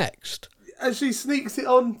have her next. And she sneaks it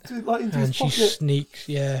on into his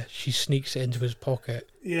pocket. She sneaks it into his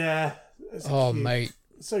pocket. Yeah. Oh, cute. Mate.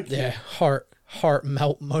 So cute. Yeah, heart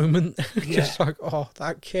melt moment. Just like, oh,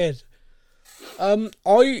 that kid.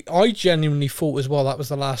 I genuinely thought as well that was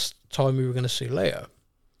the last time we were going to see Leia.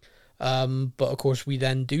 But of course we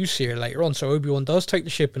then do see her later on. So Obi-Wan does take the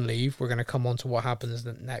ship and leave. We're going to come on to what happens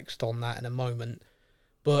next on that in a moment.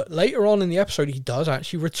 But later on in the episode, he does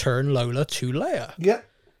actually return Lola to Leia. Yeah.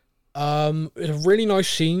 It's a really nice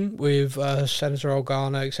scene with Senator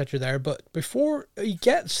Organa, etc. there. But before he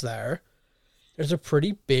gets there, there's a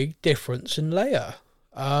pretty big difference in Leia.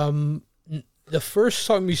 The first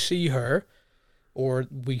time we see her, or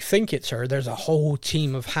we think it's her, there's a whole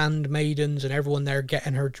team of handmaidens and everyone there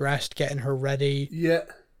getting her dressed, getting her ready. Yeah.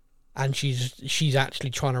 And she's actually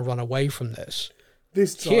trying to run away from this.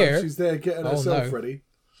 This time she's there getting herself ready.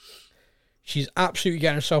 She's absolutely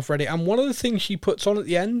getting herself ready. And one of the things she puts on at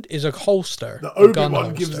the end is a holster. That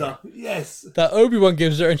Obi-Wan gives her. Yes. That Obi-Wan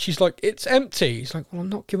gives her, and she's like, it's empty. He's like, well, I'm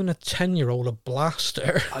not giving a 10-year-old a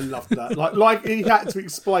blaster. I love that. Like he had to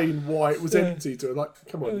explain why it was empty to her. Like,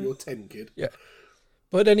 come on, you're 10, kid. Yeah.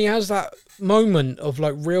 But then he has that moment of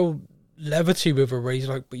like real levity with her where he's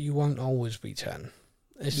like, but you won't always be 10.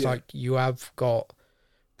 It's like you have got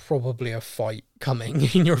probably a fight coming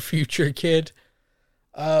in your future, kid.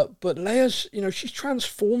 But Leia's, she's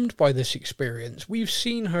transformed by this experience. We've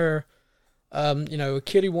seen her, a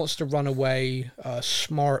kid who wants to run away,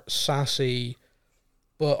 smart, sassy.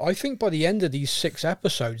 But I think by the end of these 6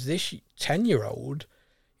 episodes, this 10-year-old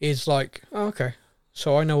is like, oh, okay,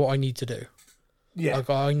 so I know what I need to do. Yeah. Like,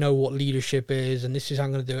 I know what leadership is, and this is how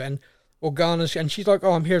I'm going to do it. And Organa's, and she's like,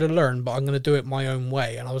 oh, I'm here to learn, but I'm going to do it my own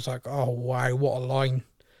way. And I was like, oh, wow, what a line.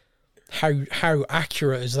 How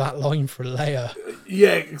accurate is that line for Leia?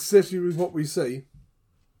 Yeah, especially with what we see.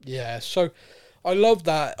 Yeah, so I love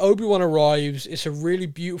that. Obi-Wan arrives. It's a really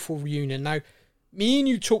beautiful reunion. Now, me and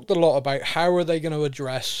you talked a lot about how are they going to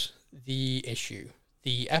address the issue.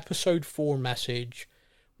 The episode 4 message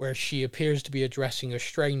where she appears to be addressing a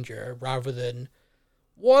stranger rather than,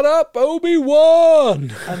 what up,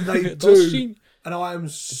 Obi-Wan? And they do. And I am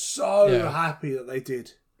so happy that they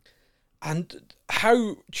did. And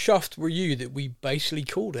how chuffed were you that we basically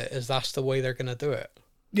called it as that's the way they're going to do it?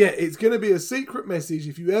 Yeah, it's going to be a secret message.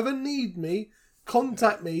 If you ever need me,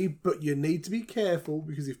 contact me, but you need to be careful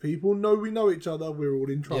because if people know we know each other, we're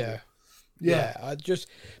all in trouble. Yeah, I just,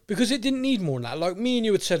 because it didn't need more than that. Like me and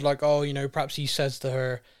you had said, like, oh, perhaps he says to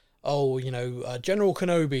her, oh, General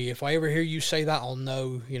Kenobi, if I ever hear you say that, I'll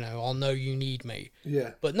know you need me.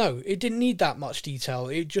 Yeah. But no, it didn't need that much detail.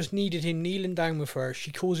 It just needed him kneeling down with her.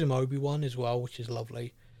 She calls him Obi-Wan as well, which is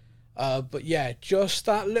lovely. But yeah, just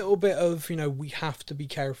that little bit of, we have to be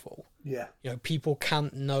careful. Yeah. People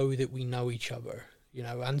can't know that we know each other,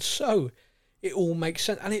 and so it all makes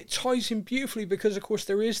sense. And it ties in beautifully because, of course,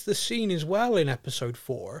 there is the scene as well in episode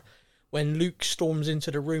 4 when Luke storms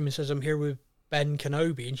into the room and says, I'm here with Ben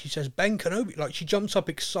Kenobi, and she says, Ben Kenobi, like she jumps up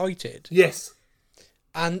excited. Yes.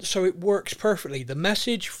 And so it works perfectly. The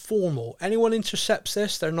message, formal. Anyone intercepts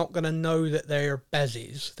this, they're not going to know that they're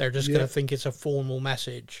bezies. They're just going to think it's a formal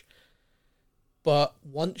message. But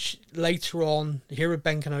once later on, here with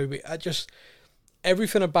Ben Kenobi,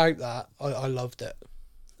 everything about that, I loved it.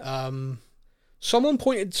 Someone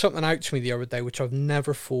pointed something out to me the other day, which I've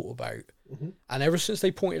never thought about. Mm-hmm. And ever since they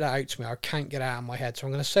pointed it out to me, I can't get it out of my head. So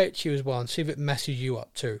I'm going to say it to you as well and see if it messes you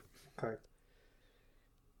up too. Okay.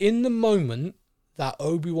 In the moment that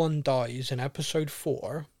Obi-Wan dies in episode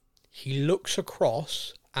 4, he looks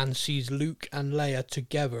across and sees Luke and Leia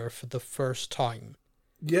together for the first time.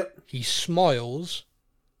 Yep. He smiles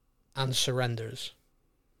and surrenders.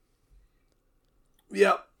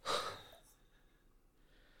 Yep.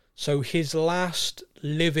 So his last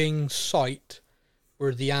living site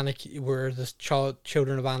were the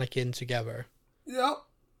children of Anakin together. Yep.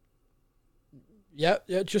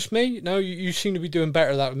 Yeah, just me? No, you seem to be doing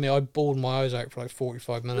better than me. I bawled my eyes out for like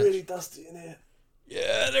 45 minutes. Really dusty in here.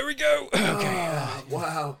 Yeah, there we go. Okay. Oh,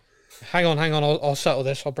 wow. Hang on. I'll settle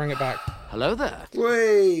this. I'll bring it back. Hello there.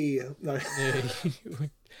 Way. No.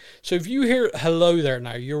 So if you hear hello there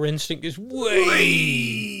now, your instinct is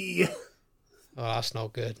way. Oh, that's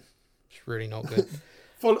not good. It's really not good.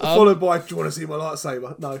 Followed by, do you want to see my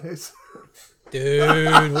lightsaber? No, it's... Dude,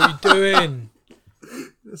 what are you doing?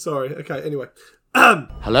 Sorry. Okay, anyway.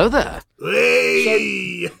 Hello there.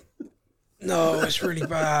 No, it's really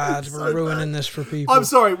bad. We're ruining this for people. I'm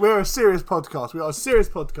sorry, we're a serious podcast. We are a serious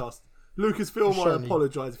podcast. Lucasfilm, I Certainly.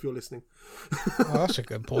 apologise if you're listening. Oh, that's a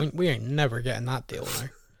good point. We ain't never getting that deal now.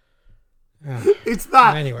 It's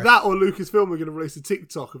that. Anyway. That or Lucasfilm are going to release a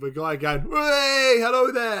TikTok of a guy going, "Hey,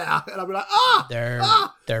 hello there," and I'll be like,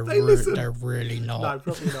 They're listen. they're really not. No,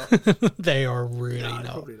 probably not. They are really not.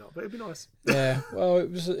 Probably not. But it'd be nice. Yeah, well, it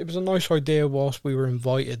was a nice idea whilst we were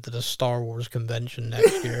invited to the Star Wars convention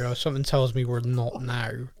next year. Something tells me we're not now.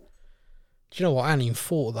 Do you know what? I hadn't even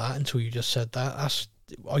thought of that until you just said that.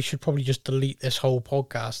 I should probably just delete this whole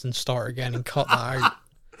podcast and start again and cut that out.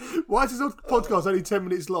 Why is this podcast only 10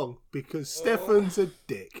 minutes long? Because Stefan's a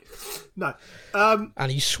dick. No.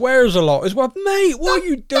 And he swears a lot as well. Mate, what are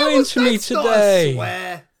you doing to me that's not a today?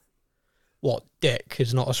 swear. What, dick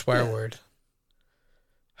is not a swear word.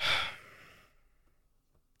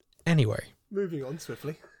 Anyway. Moving on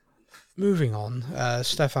swiftly. Moving on.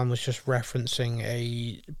 Stefan was just referencing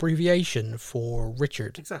a abbreviation for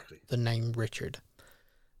Richard. Exactly. The name Richard.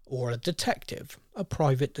 Or a detective. A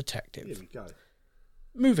private detective. Here we go.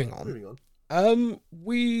 Moving on.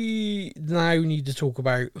 We now need to talk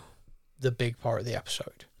about the big part of the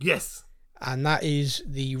episode. Yes. And that is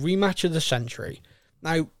the rematch of the century.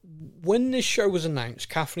 Now, when this show was announced,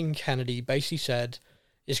 Kathleen Kennedy basically said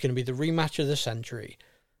it's going to be the rematch of the century.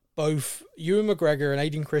 Both Ewan McGregor and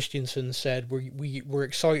Aiden Christensen said we're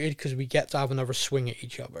excited because we get to have another swing at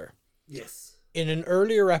each other. Yes. In an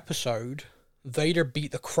earlier episode, Vader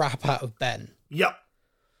beat the crap out of Ben. Yep.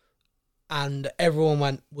 And everyone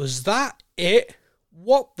went, was that it?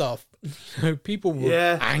 What the... People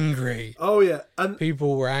were angry. Oh, yeah. And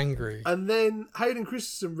people were angry. And then Hayden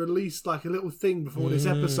Christensen released like a little thing before this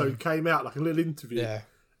episode came out, like a little interview.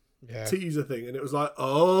 Yeah. Teaser thing. And it was like,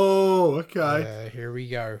 oh, okay. Yeah, here we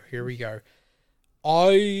go.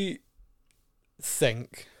 I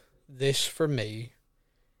think this, for me,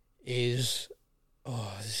 is...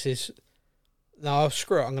 Oh, this is... No,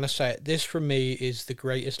 screw it. I'm going to say it. This, for me, is the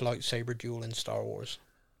greatest lightsaber duel in Star Wars.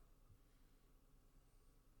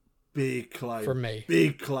 Big claim. For me.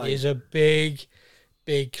 Big claim. It is a big,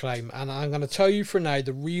 big claim. And I'm going to tell you for now,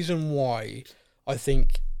 the reason why I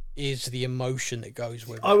think is the emotion that goes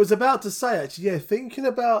with it. I was about to say, actually, thinking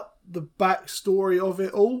about the backstory of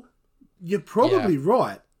it all, you're probably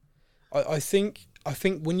right. I think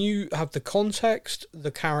when you have the context, the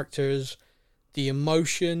characters... the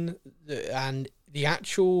emotion, and the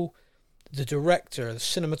director, the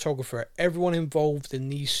cinematographer, everyone involved in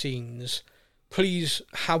these scenes, please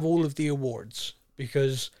have all of the awards,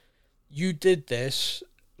 because you did this,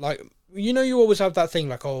 like, you know, you always have that thing,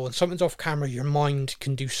 like, oh, when something's off camera, your mind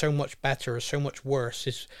can do so much better or so much worse.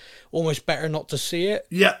 It's almost better not to see it.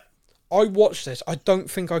 Yeah. I watched this. I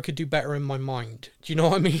don't think I could do better in my mind. Do you know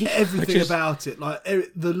what I mean? Everything about it. Like,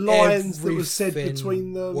 the lines that were said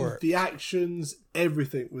between them, worked. The actions,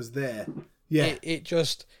 everything was there. Yeah. It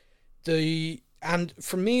just... And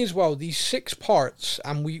for me as well, these 6 parts,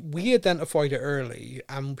 and we identified it early,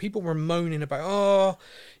 and people were moaning about,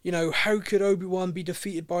 how could Obi-Wan be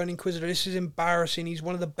defeated by an Inquisitor? This is embarrassing. He's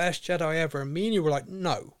one of the best Jedi ever. And me and you were like,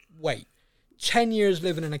 no, wait. 10 years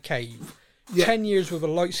living in a cave. Yeah. 10 years with a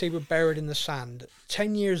lightsaber buried in the sand.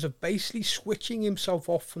 10 years of basically switching himself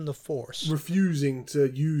off from the Force. Refusing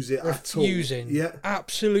to use it at all. Yeah.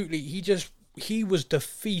 Absolutely. He was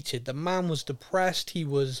defeated. The man was depressed. He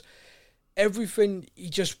was everything. He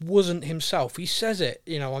just wasn't himself. He says it,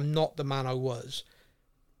 I'm not the man I was.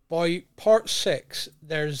 By part 6,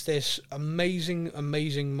 there's this amazing,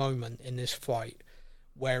 amazing moment in this fight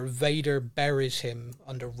where Vader buries him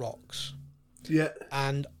under rocks. Yeah.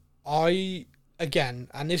 And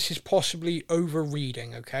and this is possibly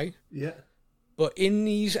overreading, okay? Yeah. But in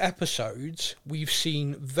these episodes, we've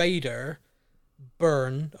seen Vader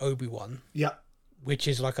burn Obi-Wan. Yeah. Which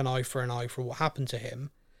is like an eye for what happened to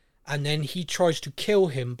him. And then he tries to kill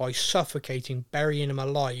him by suffocating, burying him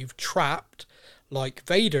alive, trapped, like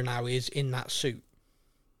Vader now is in that suit.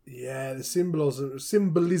 Yeah, the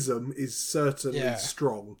symbolism is certainly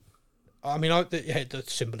strong. I mean, the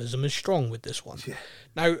symbolism is strong with this one. Yeah.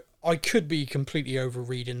 Now, I could be completely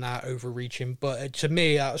overreaching, but to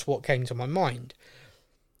me, that's what came to my mind.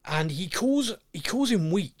 And he calls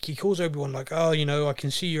him weak. He calls Obi-Wan like, oh, I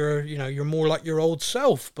can see you're more like your old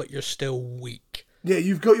self, but you're still weak. Yeah,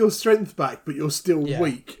 you've got your strength back, but you're still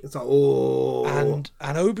weak. It's like, oh.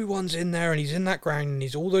 And Obi-Wan's in there, and he's in that ground, and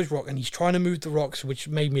he's all those rocks, and he's trying to move the rocks, which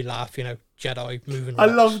made me laugh. Jedi moving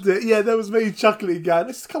rocks. I loved it. Yeah, there was me chuckling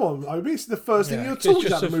going, come on, Obi, it's the first thing you're taught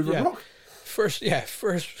how to move a rock. First,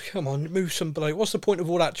 come on, move some bloody... What's the point of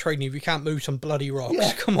all that training if you can't move some bloody rocks?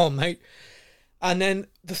 Yeah. Come on, mate. And then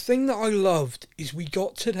the thing that I loved is we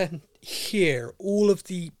got to then hear all of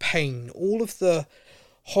the pain, all of the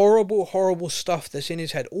horrible, horrible stuff that's in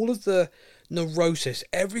his head, all of the neurosis,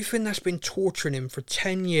 everything that's been torturing him for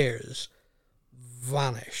 10 years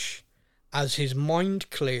vanish as his mind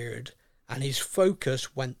cleared and his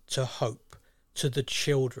focus went to hope, to the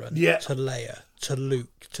children, to Leia, to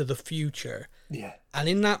Luke, to the future. Yeah. And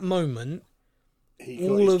in that moment, he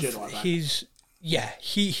was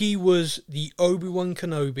the Obi-Wan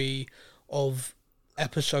Kenobi of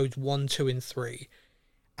episodes 1, 2, and 3.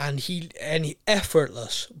 And he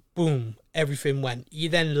effortless, boom, everything went. He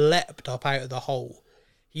then leapt up out of the hole.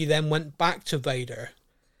 He then went back to Vader.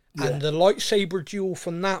 Yeah. And the lightsaber duel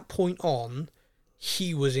from that point on,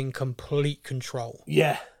 he was in complete control.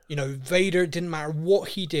 Yeah. Vader, didn't matter what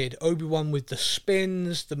he did. Obi-Wan with the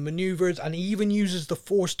spins, the maneuvers, and he even uses the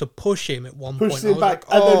Force to push him at one point. Pushes him back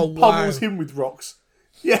and then pummels him with rocks.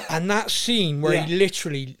 Yeah. And that scene where he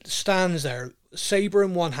literally stands there, saber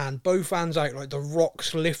in one hand, both hands out, like the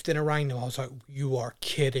rocks lifting around him. I was like, you are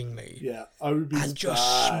kidding me. Yeah, Obi's and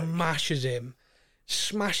just smashes him.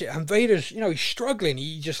 Smash it. And Vader's, he's struggling.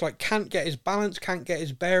 He just can't get his balance, can't get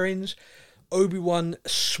his bearings. Obi-Wan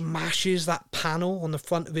smashes that panel on the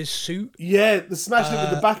front of his suit. Yeah, the smashing it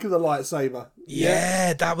with the back of the lightsaber.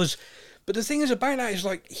 Yeah, that was... But the thing is about that is,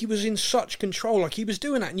 he was in such control. He was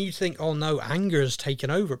doing that and you'd think, oh no, anger's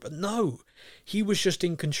taken over. But no, he was just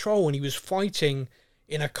in control and he was fighting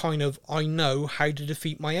in a kind of, I know how to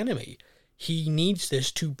defeat my enemy. He needs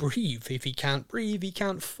this to breathe. If he can't breathe, he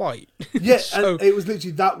can't fight. Yeah, and it was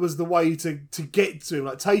literally, that was the way to get to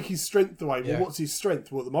him. Take his strength away. Well, what's his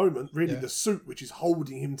strength? Well, at the moment, really the suit, which is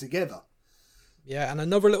holding him together. Yeah, and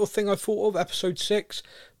another little thing I thought of, episode 6,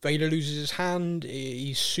 Vader loses his hand,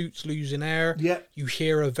 his suit's losing air. Yeah. You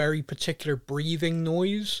hear a very particular breathing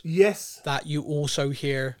noise. Yes. That you also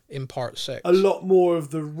hear in part 6. A lot more of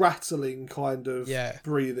the rattling kind of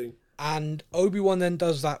breathing. And Obi-Wan then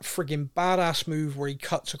does that friggin' badass move where he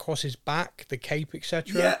cuts across his back, the cape,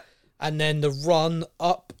 etc. Yeah. And then the run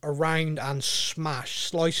up, around, and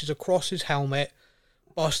slices across his helmet,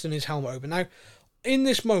 busting his helmet open. Now, in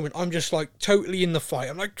this moment, I'm just totally in the fight.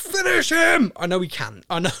 I'm like, finish him! I know he can't.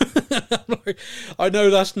 I know. I know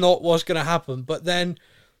that's not what's going to happen. But then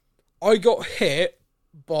I got hit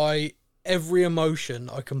by every emotion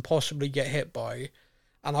I can possibly get hit by.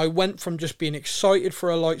 And I went from just being excited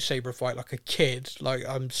for a lightsaber fight like a kid,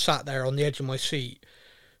 I'm sat there on the edge of my seat,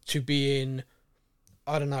 to being,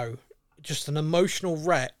 I don't know, just an emotional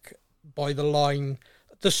wreck by the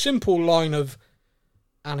simple line of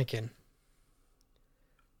Anakin.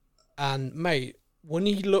 And mate, when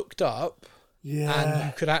he looked up, and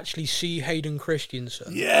you could actually see Hayden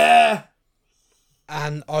Christensen. Yeah.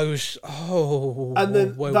 And I was, and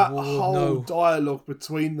then whole dialogue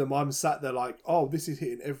between them, I'm sat there this is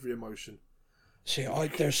hitting every emotion. See,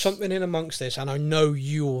 there's something in amongst this, and I know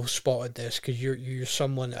you all spotted this because you're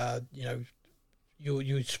someone,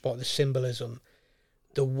 you spot the symbolism.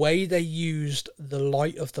 The way they used the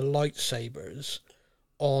light of the lightsabers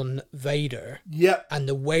on Vader, and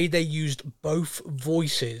the way they used both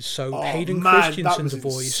voices, so Hayden Christensen's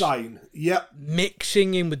voice, insane.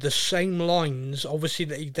 Mixing in with the same lines. Obviously,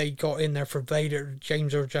 they got in there for Vader,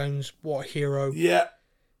 James Earl Jones, what a hero.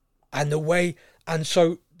 And the way, and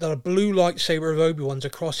so the blue lightsaber of Obi-Wan's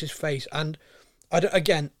across his face, and I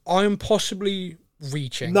am possibly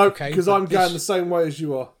reaching. No, because I'm going the same way as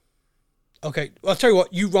you are. Okay, I'll tell you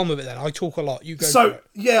what, you run with it then. I talk a lot. You go. So,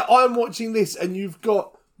 I'm watching this and you've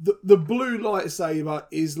got the blue lightsaber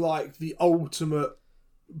is the ultimate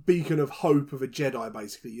beacon of hope of a Jedi,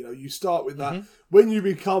 basically. You start with that. Mm-hmm. When you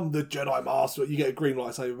become the Jedi Master, you get a green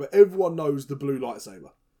lightsaber, but everyone knows the blue lightsaber.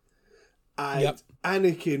 And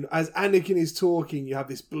Anakin, as Anakin is talking, you have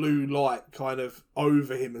this blue light kind of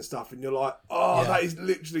over him and stuff, and you're like, that is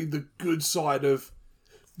literally the good side of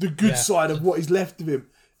what is left of him.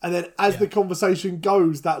 And then as the conversation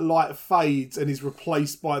goes, that light fades and is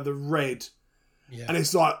replaced by the red. Yeah. And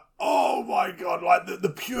it's oh my God, the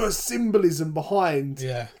pure symbolism behind.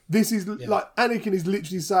 Yeah. This is Anakin is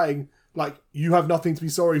literally saying, like, you have nothing to be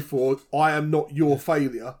sorry for. I am not your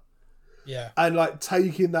failure. Yeah. And, like,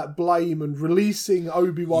 taking that blame and releasing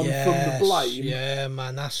Obi-Wan from the blame. Yeah,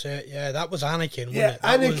 man, that's it. Yeah, that was Anakin, wasn't Yeah, it?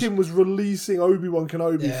 Anakin was releasing Obi-Wan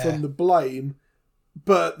Kenobi from the blame.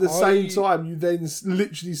 But at the same time, you then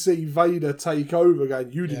literally see Vader take over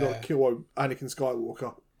going, you did not kill Anakin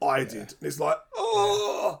Skywalker. I did. And it's like,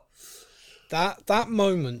 oh! That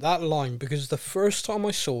moment, that line, because the first time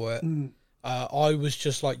I saw it, I was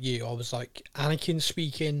just like you. I was like, Anakin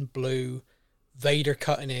speaking, blue, Vader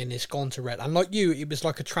cutting in, it's gone to red. And like you, it was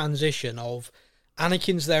like a transition of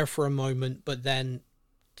Anakin's there for a moment, but then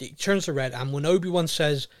it turns to red. And when Obi-Wan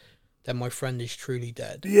says, then my friend is truly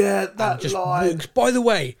dead. Yeah, that just line. Walks. By the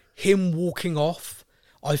way, him walking off,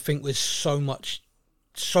 I think was so much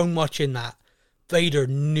in that. Vader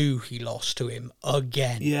knew he lost to him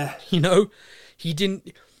again. Yeah. You know, he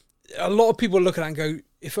didn't. A lot of people look at that and go,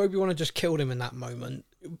 if Obi-Wan had just killed him in that moment,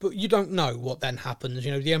 but you don't know what then happens.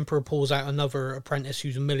 You know, the Emperor pulls out another apprentice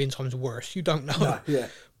who's a million times worse. You don't know. No, yeah.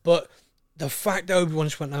 But the fact that Obi-Wan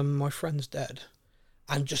just went, my friend's dead,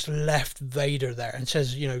 and just left Vader there and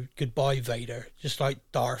says, you know, goodbye, Vader. Just like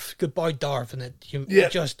Darth. Goodbye, Darth. And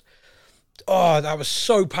it just... Oh, that was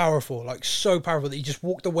so powerful. Like, so powerful that he just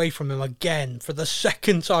walked away from him again for the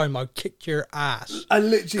second time. I kicked your ass. And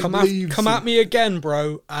literally come at me again,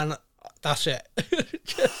 bro. And that's it.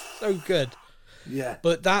 Just so good. Yeah.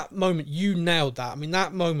 But that moment, you nailed that. I mean,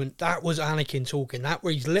 that moment, that was Anakin talking. That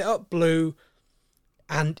where he's lit up blue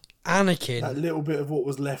and Anakin... That little bit of what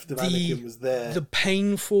was left of Anakin was there. The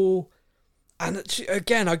painful... And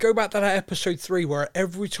again, I go back to that episode 3 where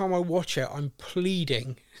every time I watch it, I'm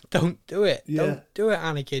pleading, don't do it. Yeah. Don't do it,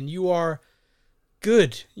 Anakin. You are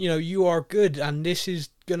good. You know, you are good, and this is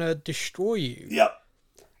going to destroy you. Yep.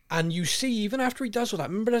 And you see, even after he does all that,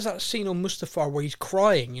 remember there's that scene on Mustafar where he's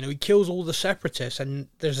crying, you know, he kills all the separatists, and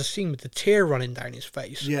there's a scene with the tear running down his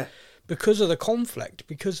face. Yeah. Because of the conflict,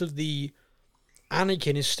 because of the...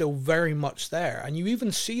 Anakin is still very much there. And you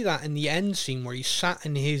even see that in the end scene where he's sat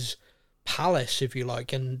in his... palace, if you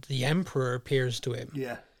like, and the Emperor appears to him.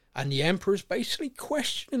 Yeah. And the Emperor's basically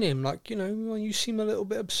questioning him, like, you know, well, you seem a little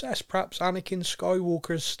bit obsessed. Perhaps Anakin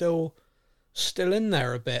Skywalker's still in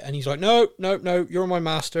there a bit. And he's like, no, you're my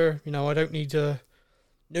master. You know, I don't need to...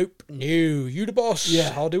 Nope, no, you the boss.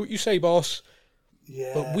 Yeah. I'll do what you say, boss.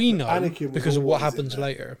 Yeah. But we know, Anakin because of what happens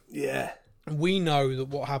later. Yeah. We know that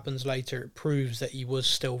what happens later proves that he was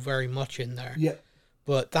still very much in there. Yeah.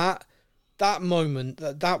 But that moment,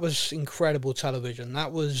 that was incredible television.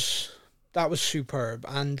 That was superb.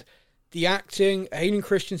 And the acting, Hayden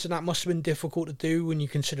Christensen, that must have been difficult to do when you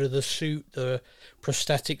consider the suit, the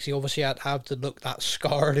prosthetics. He obviously had to have to look that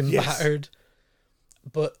scarred and battered.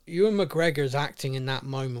 But Ewan McGregor's acting in that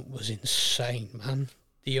moment was insane, man.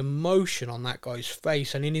 The emotion on that guy's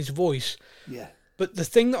face and in his voice. Yeah. But the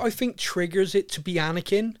thing that I think triggers it to be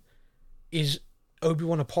Anakin is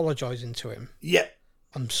Obi-Wan apologizing to him. Yeah.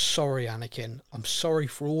 I'm sorry, Anakin. I'm sorry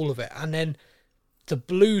for all of it. And then the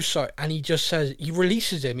blue side, and he just says, he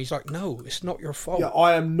releases him. He's like, no, it's not your fault. Yeah,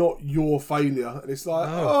 I am not your failure. And it's like,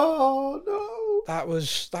 oh, no. That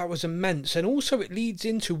was immense. And also it leads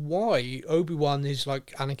into why Obi-Wan is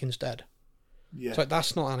like, Anakin's dead. Yeah. It's like,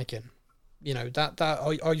 that's not Anakin. You know,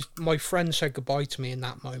 my friend said goodbye to me in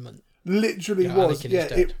that moment. Literally was. Yeah,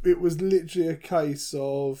 it was literally a case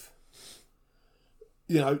of,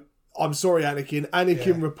 you know, I'm sorry, Anakin.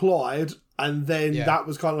 Anakin replied, and then that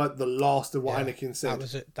was kind of like the last of what Anakin said.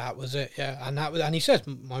 That was it. Yeah, and he says,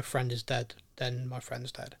 "My friend is dead." Then my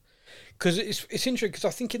friend's dead. Because it's interesting. Because I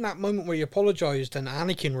think in that moment where he apologized and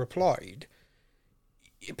Anakin replied,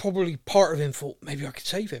 probably part of him thought, maybe I could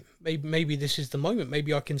save him. Maybe this is the moment.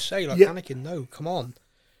 Maybe I can say, like, Anakin, no, come on.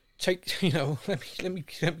 Let me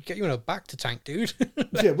get you in a back to tank, dude.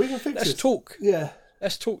 Yeah, we can fix Let's this. talk. Yeah.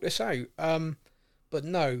 Let's talk this out. But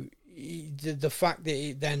no, the fact that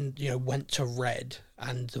it then, you know, went to red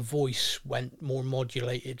and the voice went more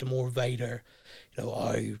modulated, more Vader, you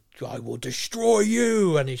know, I will destroy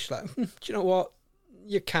you. And he's like, do you know what?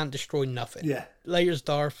 You can't destroy nothing. Yeah. Layers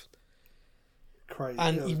Darth. Crazy.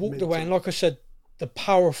 And he walked away. And like I said, the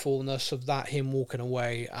powerfulness of that, him walking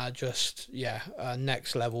away, just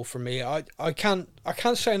next level for me. I can't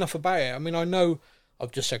say enough about it. I mean, I know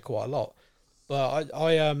I've just said quite a lot, but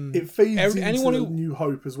it feeds into New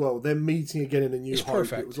Hope as well. Them meeting again in a New Hope.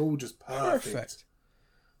 Perfect. It was all just perfect.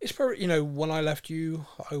 It's perfect. You know, when I left you,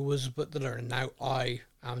 I was but the learner. Now I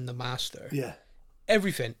am the master. Yeah.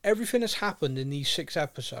 Everything that's happened in these 6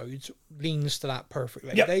 episodes leans to that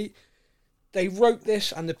perfectly. Yep. They wrote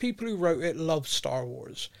this, and the people who wrote it loved Star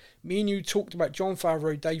Wars. Me and you talked about Jon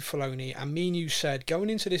Favreau, Dave Filoni, and me and you said, going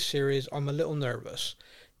into this series, I'm a little nervous.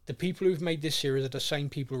 the people who've made this series are the same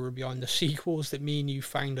people who were behind the sequels that me and you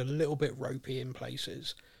found a little bit ropey in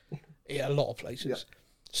places. Yeah, a lot of places. Yeah.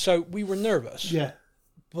 So we were nervous. Yeah.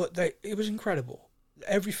 But it was incredible.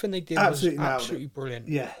 Everything they did was absolutely brilliant.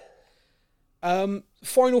 Yeah.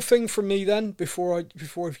 Final thing from me then, before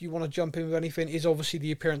if you want to jump in with anything, is obviously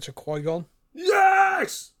the appearance of Qui-Gon.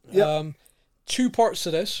 Yes! Yep. 2 parts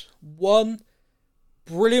to this. One,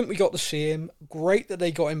 brilliant we got to see him. Great that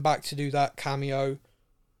they got him back to do that cameo.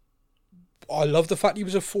 I love the fact he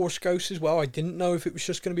was a Force ghost as well. I didn't know if it was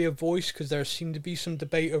just going to be a voice, because there seemed to be some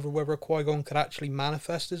debate over whether Qui-Gon could actually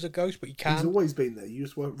manifest as a ghost, but he can. He's always been there. You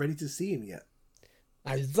just weren't ready to see him yet.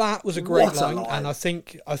 Now that was a great line, and I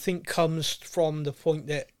think comes from the point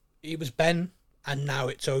that it was Ben, and now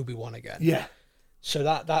it's Obi-Wan again. Yeah. So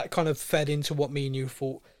that kind of fed into what me and you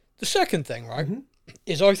thought. The second thing, right,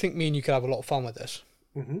 is I think me and you could have a lot of fun with this.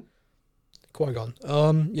 Mm-hmm. Qui-Gon.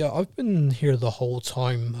 Yeah, I've been here the whole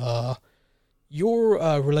time.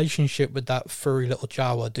 Your relationship with that furry little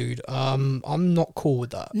Jawa dude, I'm not cool with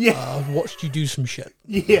that. Yeah. I've watched you do some shit.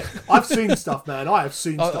 Yeah, I've seen stuff, man. I have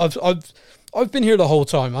seen stuff. I've been here the whole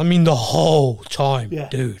time. I mean, the whole time,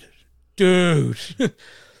 dude.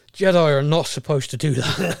 Jedi are not supposed to do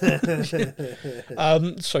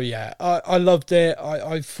that. So yeah, I loved it.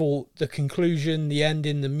 I thought the conclusion, the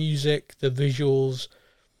ending, the music, the visuals,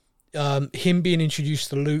 him being introduced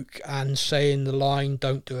to Luke and saying the line,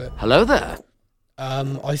 "Don't do it." Hello there.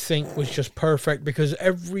 I think was just perfect, because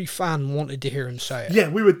every fan wanted to hear him say it. Yeah,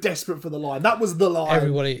 we were desperate for the line. That was the line.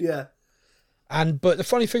 Everybody. Yeah. But the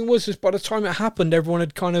funny thing was, is by the time it happened, everyone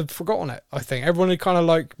had kind of forgotten it. I think everyone had kind of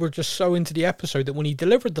were just so into the episode that when he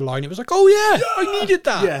delivered the line, it was like, oh yeah. I needed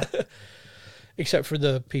that. Yeah. Except for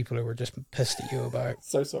the people who were just pissed at you about.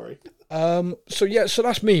 So sorry. So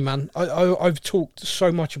that's me, man. I've talked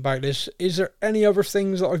so much about this. Is there any other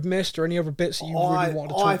things that I've missed, or any other bits that you really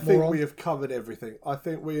want to talk more on? I think we have covered everything. I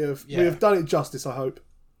think we have done it justice, I hope.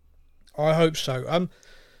 I hope so.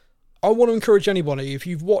 I want to encourage anybody, if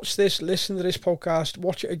you've watched this, listen to this podcast,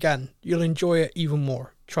 watch it again. You'll enjoy it even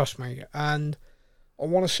more. Trust me. And I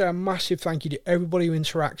want to say a massive thank you to everybody who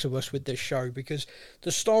interacts with us with this show, because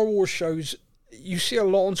the Star Wars shows, you see a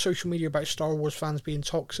lot on social media about Star Wars fans being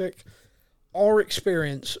toxic. Our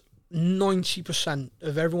experience, 90%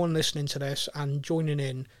 of everyone listening to this and joining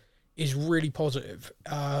in is really positive.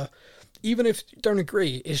 Even if you don't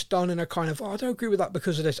agree, it's done in a kind of, I don't agree with that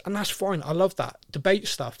because of this. And that's fine. I love that. Debate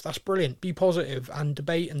stuff. That's brilliant. Be positive and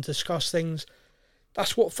debate and discuss things.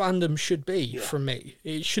 That's what fandom should be for me.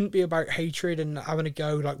 It shouldn't be about hatred and having a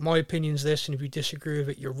go, like, my opinion's this, and if you disagree with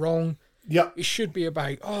it, you're wrong. Yep. It should be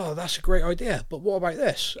about, that's a great idea, but what about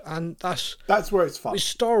this? And that's where it's fun. With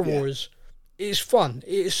Star Wars, it's fun.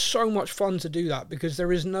 It is so much fun to do that, because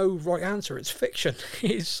there is no right answer. It's fiction.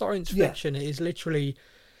 It is science fiction. It is literally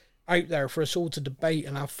out there for us all to debate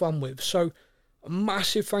and have fun with. So a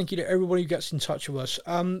massive thank you to everybody who gets in touch with us.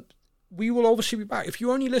 We will obviously be back. If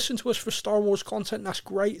you only listen to us for Star Wars content, that's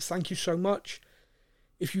great. Thank you so much.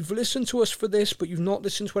 If you've listened to us for this, but you've not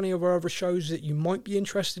listened to any of our other shows that you might be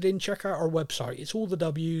interested in, check out our website. It's all the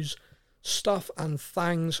W's,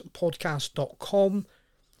 stuffandthangspodcast.com.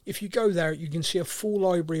 If you go there, you can see a full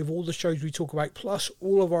library of all the shows we talk about, plus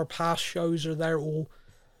all of our past shows are there. You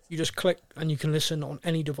just click and you can listen on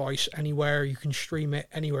any device, anywhere. You can stream it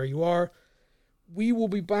anywhere you are. We will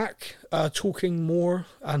be back talking more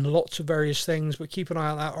and lots of various things, but keep an eye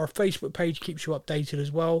on that. Our Facebook page keeps you updated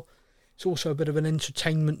as well. It's also a bit of an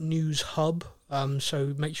entertainment news hub,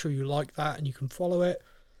 so make sure you like that and you can follow it.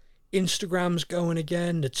 Instagram's going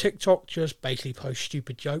again. The TikTok just basically posts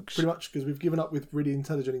stupid jokes. Pretty much, because we've given up with really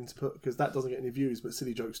intelligent input, because that doesn't get any views, but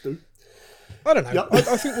silly jokes do. I don't know. Yep.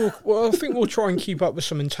 I think we'll try and keep up with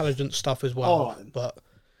some intelligent stuff as well. Right.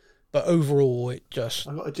 But overall, it just...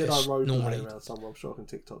 I've got a Jedi Road laying around somewhere. I'm sure I can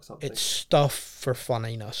TikTok something. It's stuff for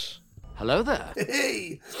funniness. Hello there.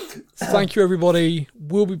 Hey! Thank you, everybody.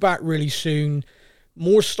 We'll be back really soon.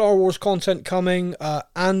 More Star Wars content coming.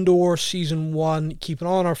 Andor Season 1. Keep an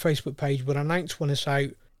eye on our Facebook page. We'll announce when it's out.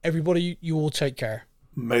 Everybody, you all take care.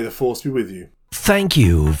 May the Force be with you. Thank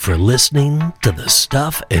you for listening to the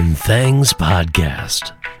Stuff and Things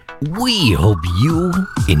podcast. We hope you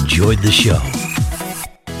enjoyed the show.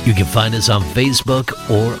 You can find us on Facebook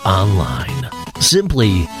or online.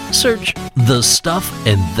 Simply search the Stuff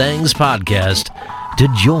and Things podcast to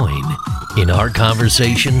join in our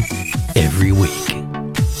conversation every week.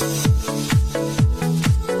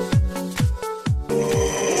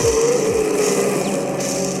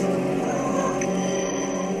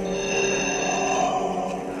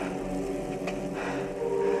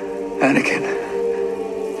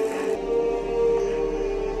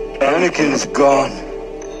 Anakin's gone.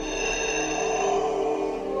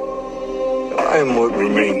 am what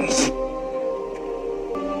remains.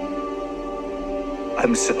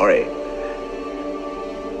 I'm sorry.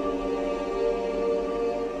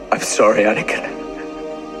 I'm sorry, Anakin.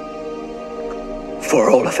 For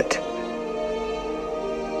all of it.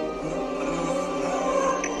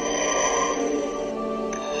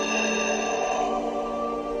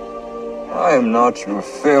 I am not your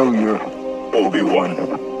failure, Obi-Wan.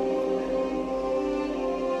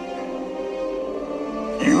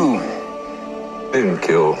 You didn't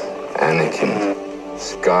kill Anakin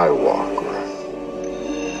Skywalker.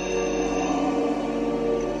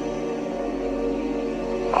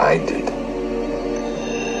 I did.